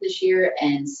this year,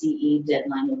 and CE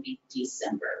deadline will be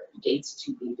December. Dates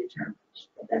to be determined.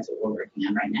 But that's what we're working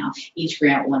on right now. Each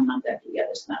grant 1 month after the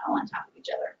other, so not all on top of each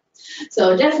other.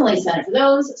 So definitely sign up for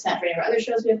those. Sign up for any of our other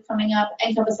shows we have coming up.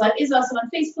 NCompass Live is also on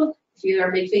Facebook. If you are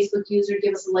a big Facebook user,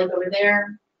 give us a like over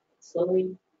there.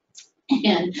 Slowly.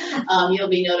 And you'll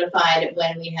be notified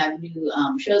when we have new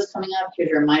shows coming up.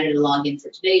 Here's a reminder to log in for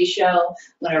today's show.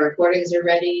 When our recordings are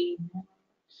ready,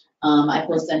 I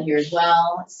post on here as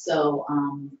well. So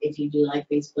if you do like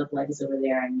Facebook, like us over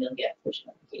there, and you'll get push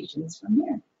notifications from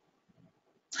there.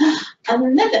 Other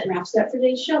than that, that wraps up for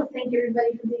today's show. Thank you,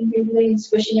 everybody, for being here today and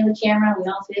squishing in the camera. We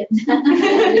all fit.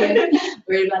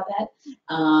 Worried about that.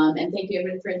 And thank you,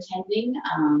 everybody, for attending.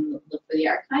 Look for the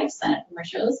archive, sign up for more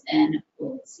shows, and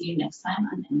we'll see you next time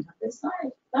on NCompass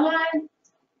Live. Bye-bye.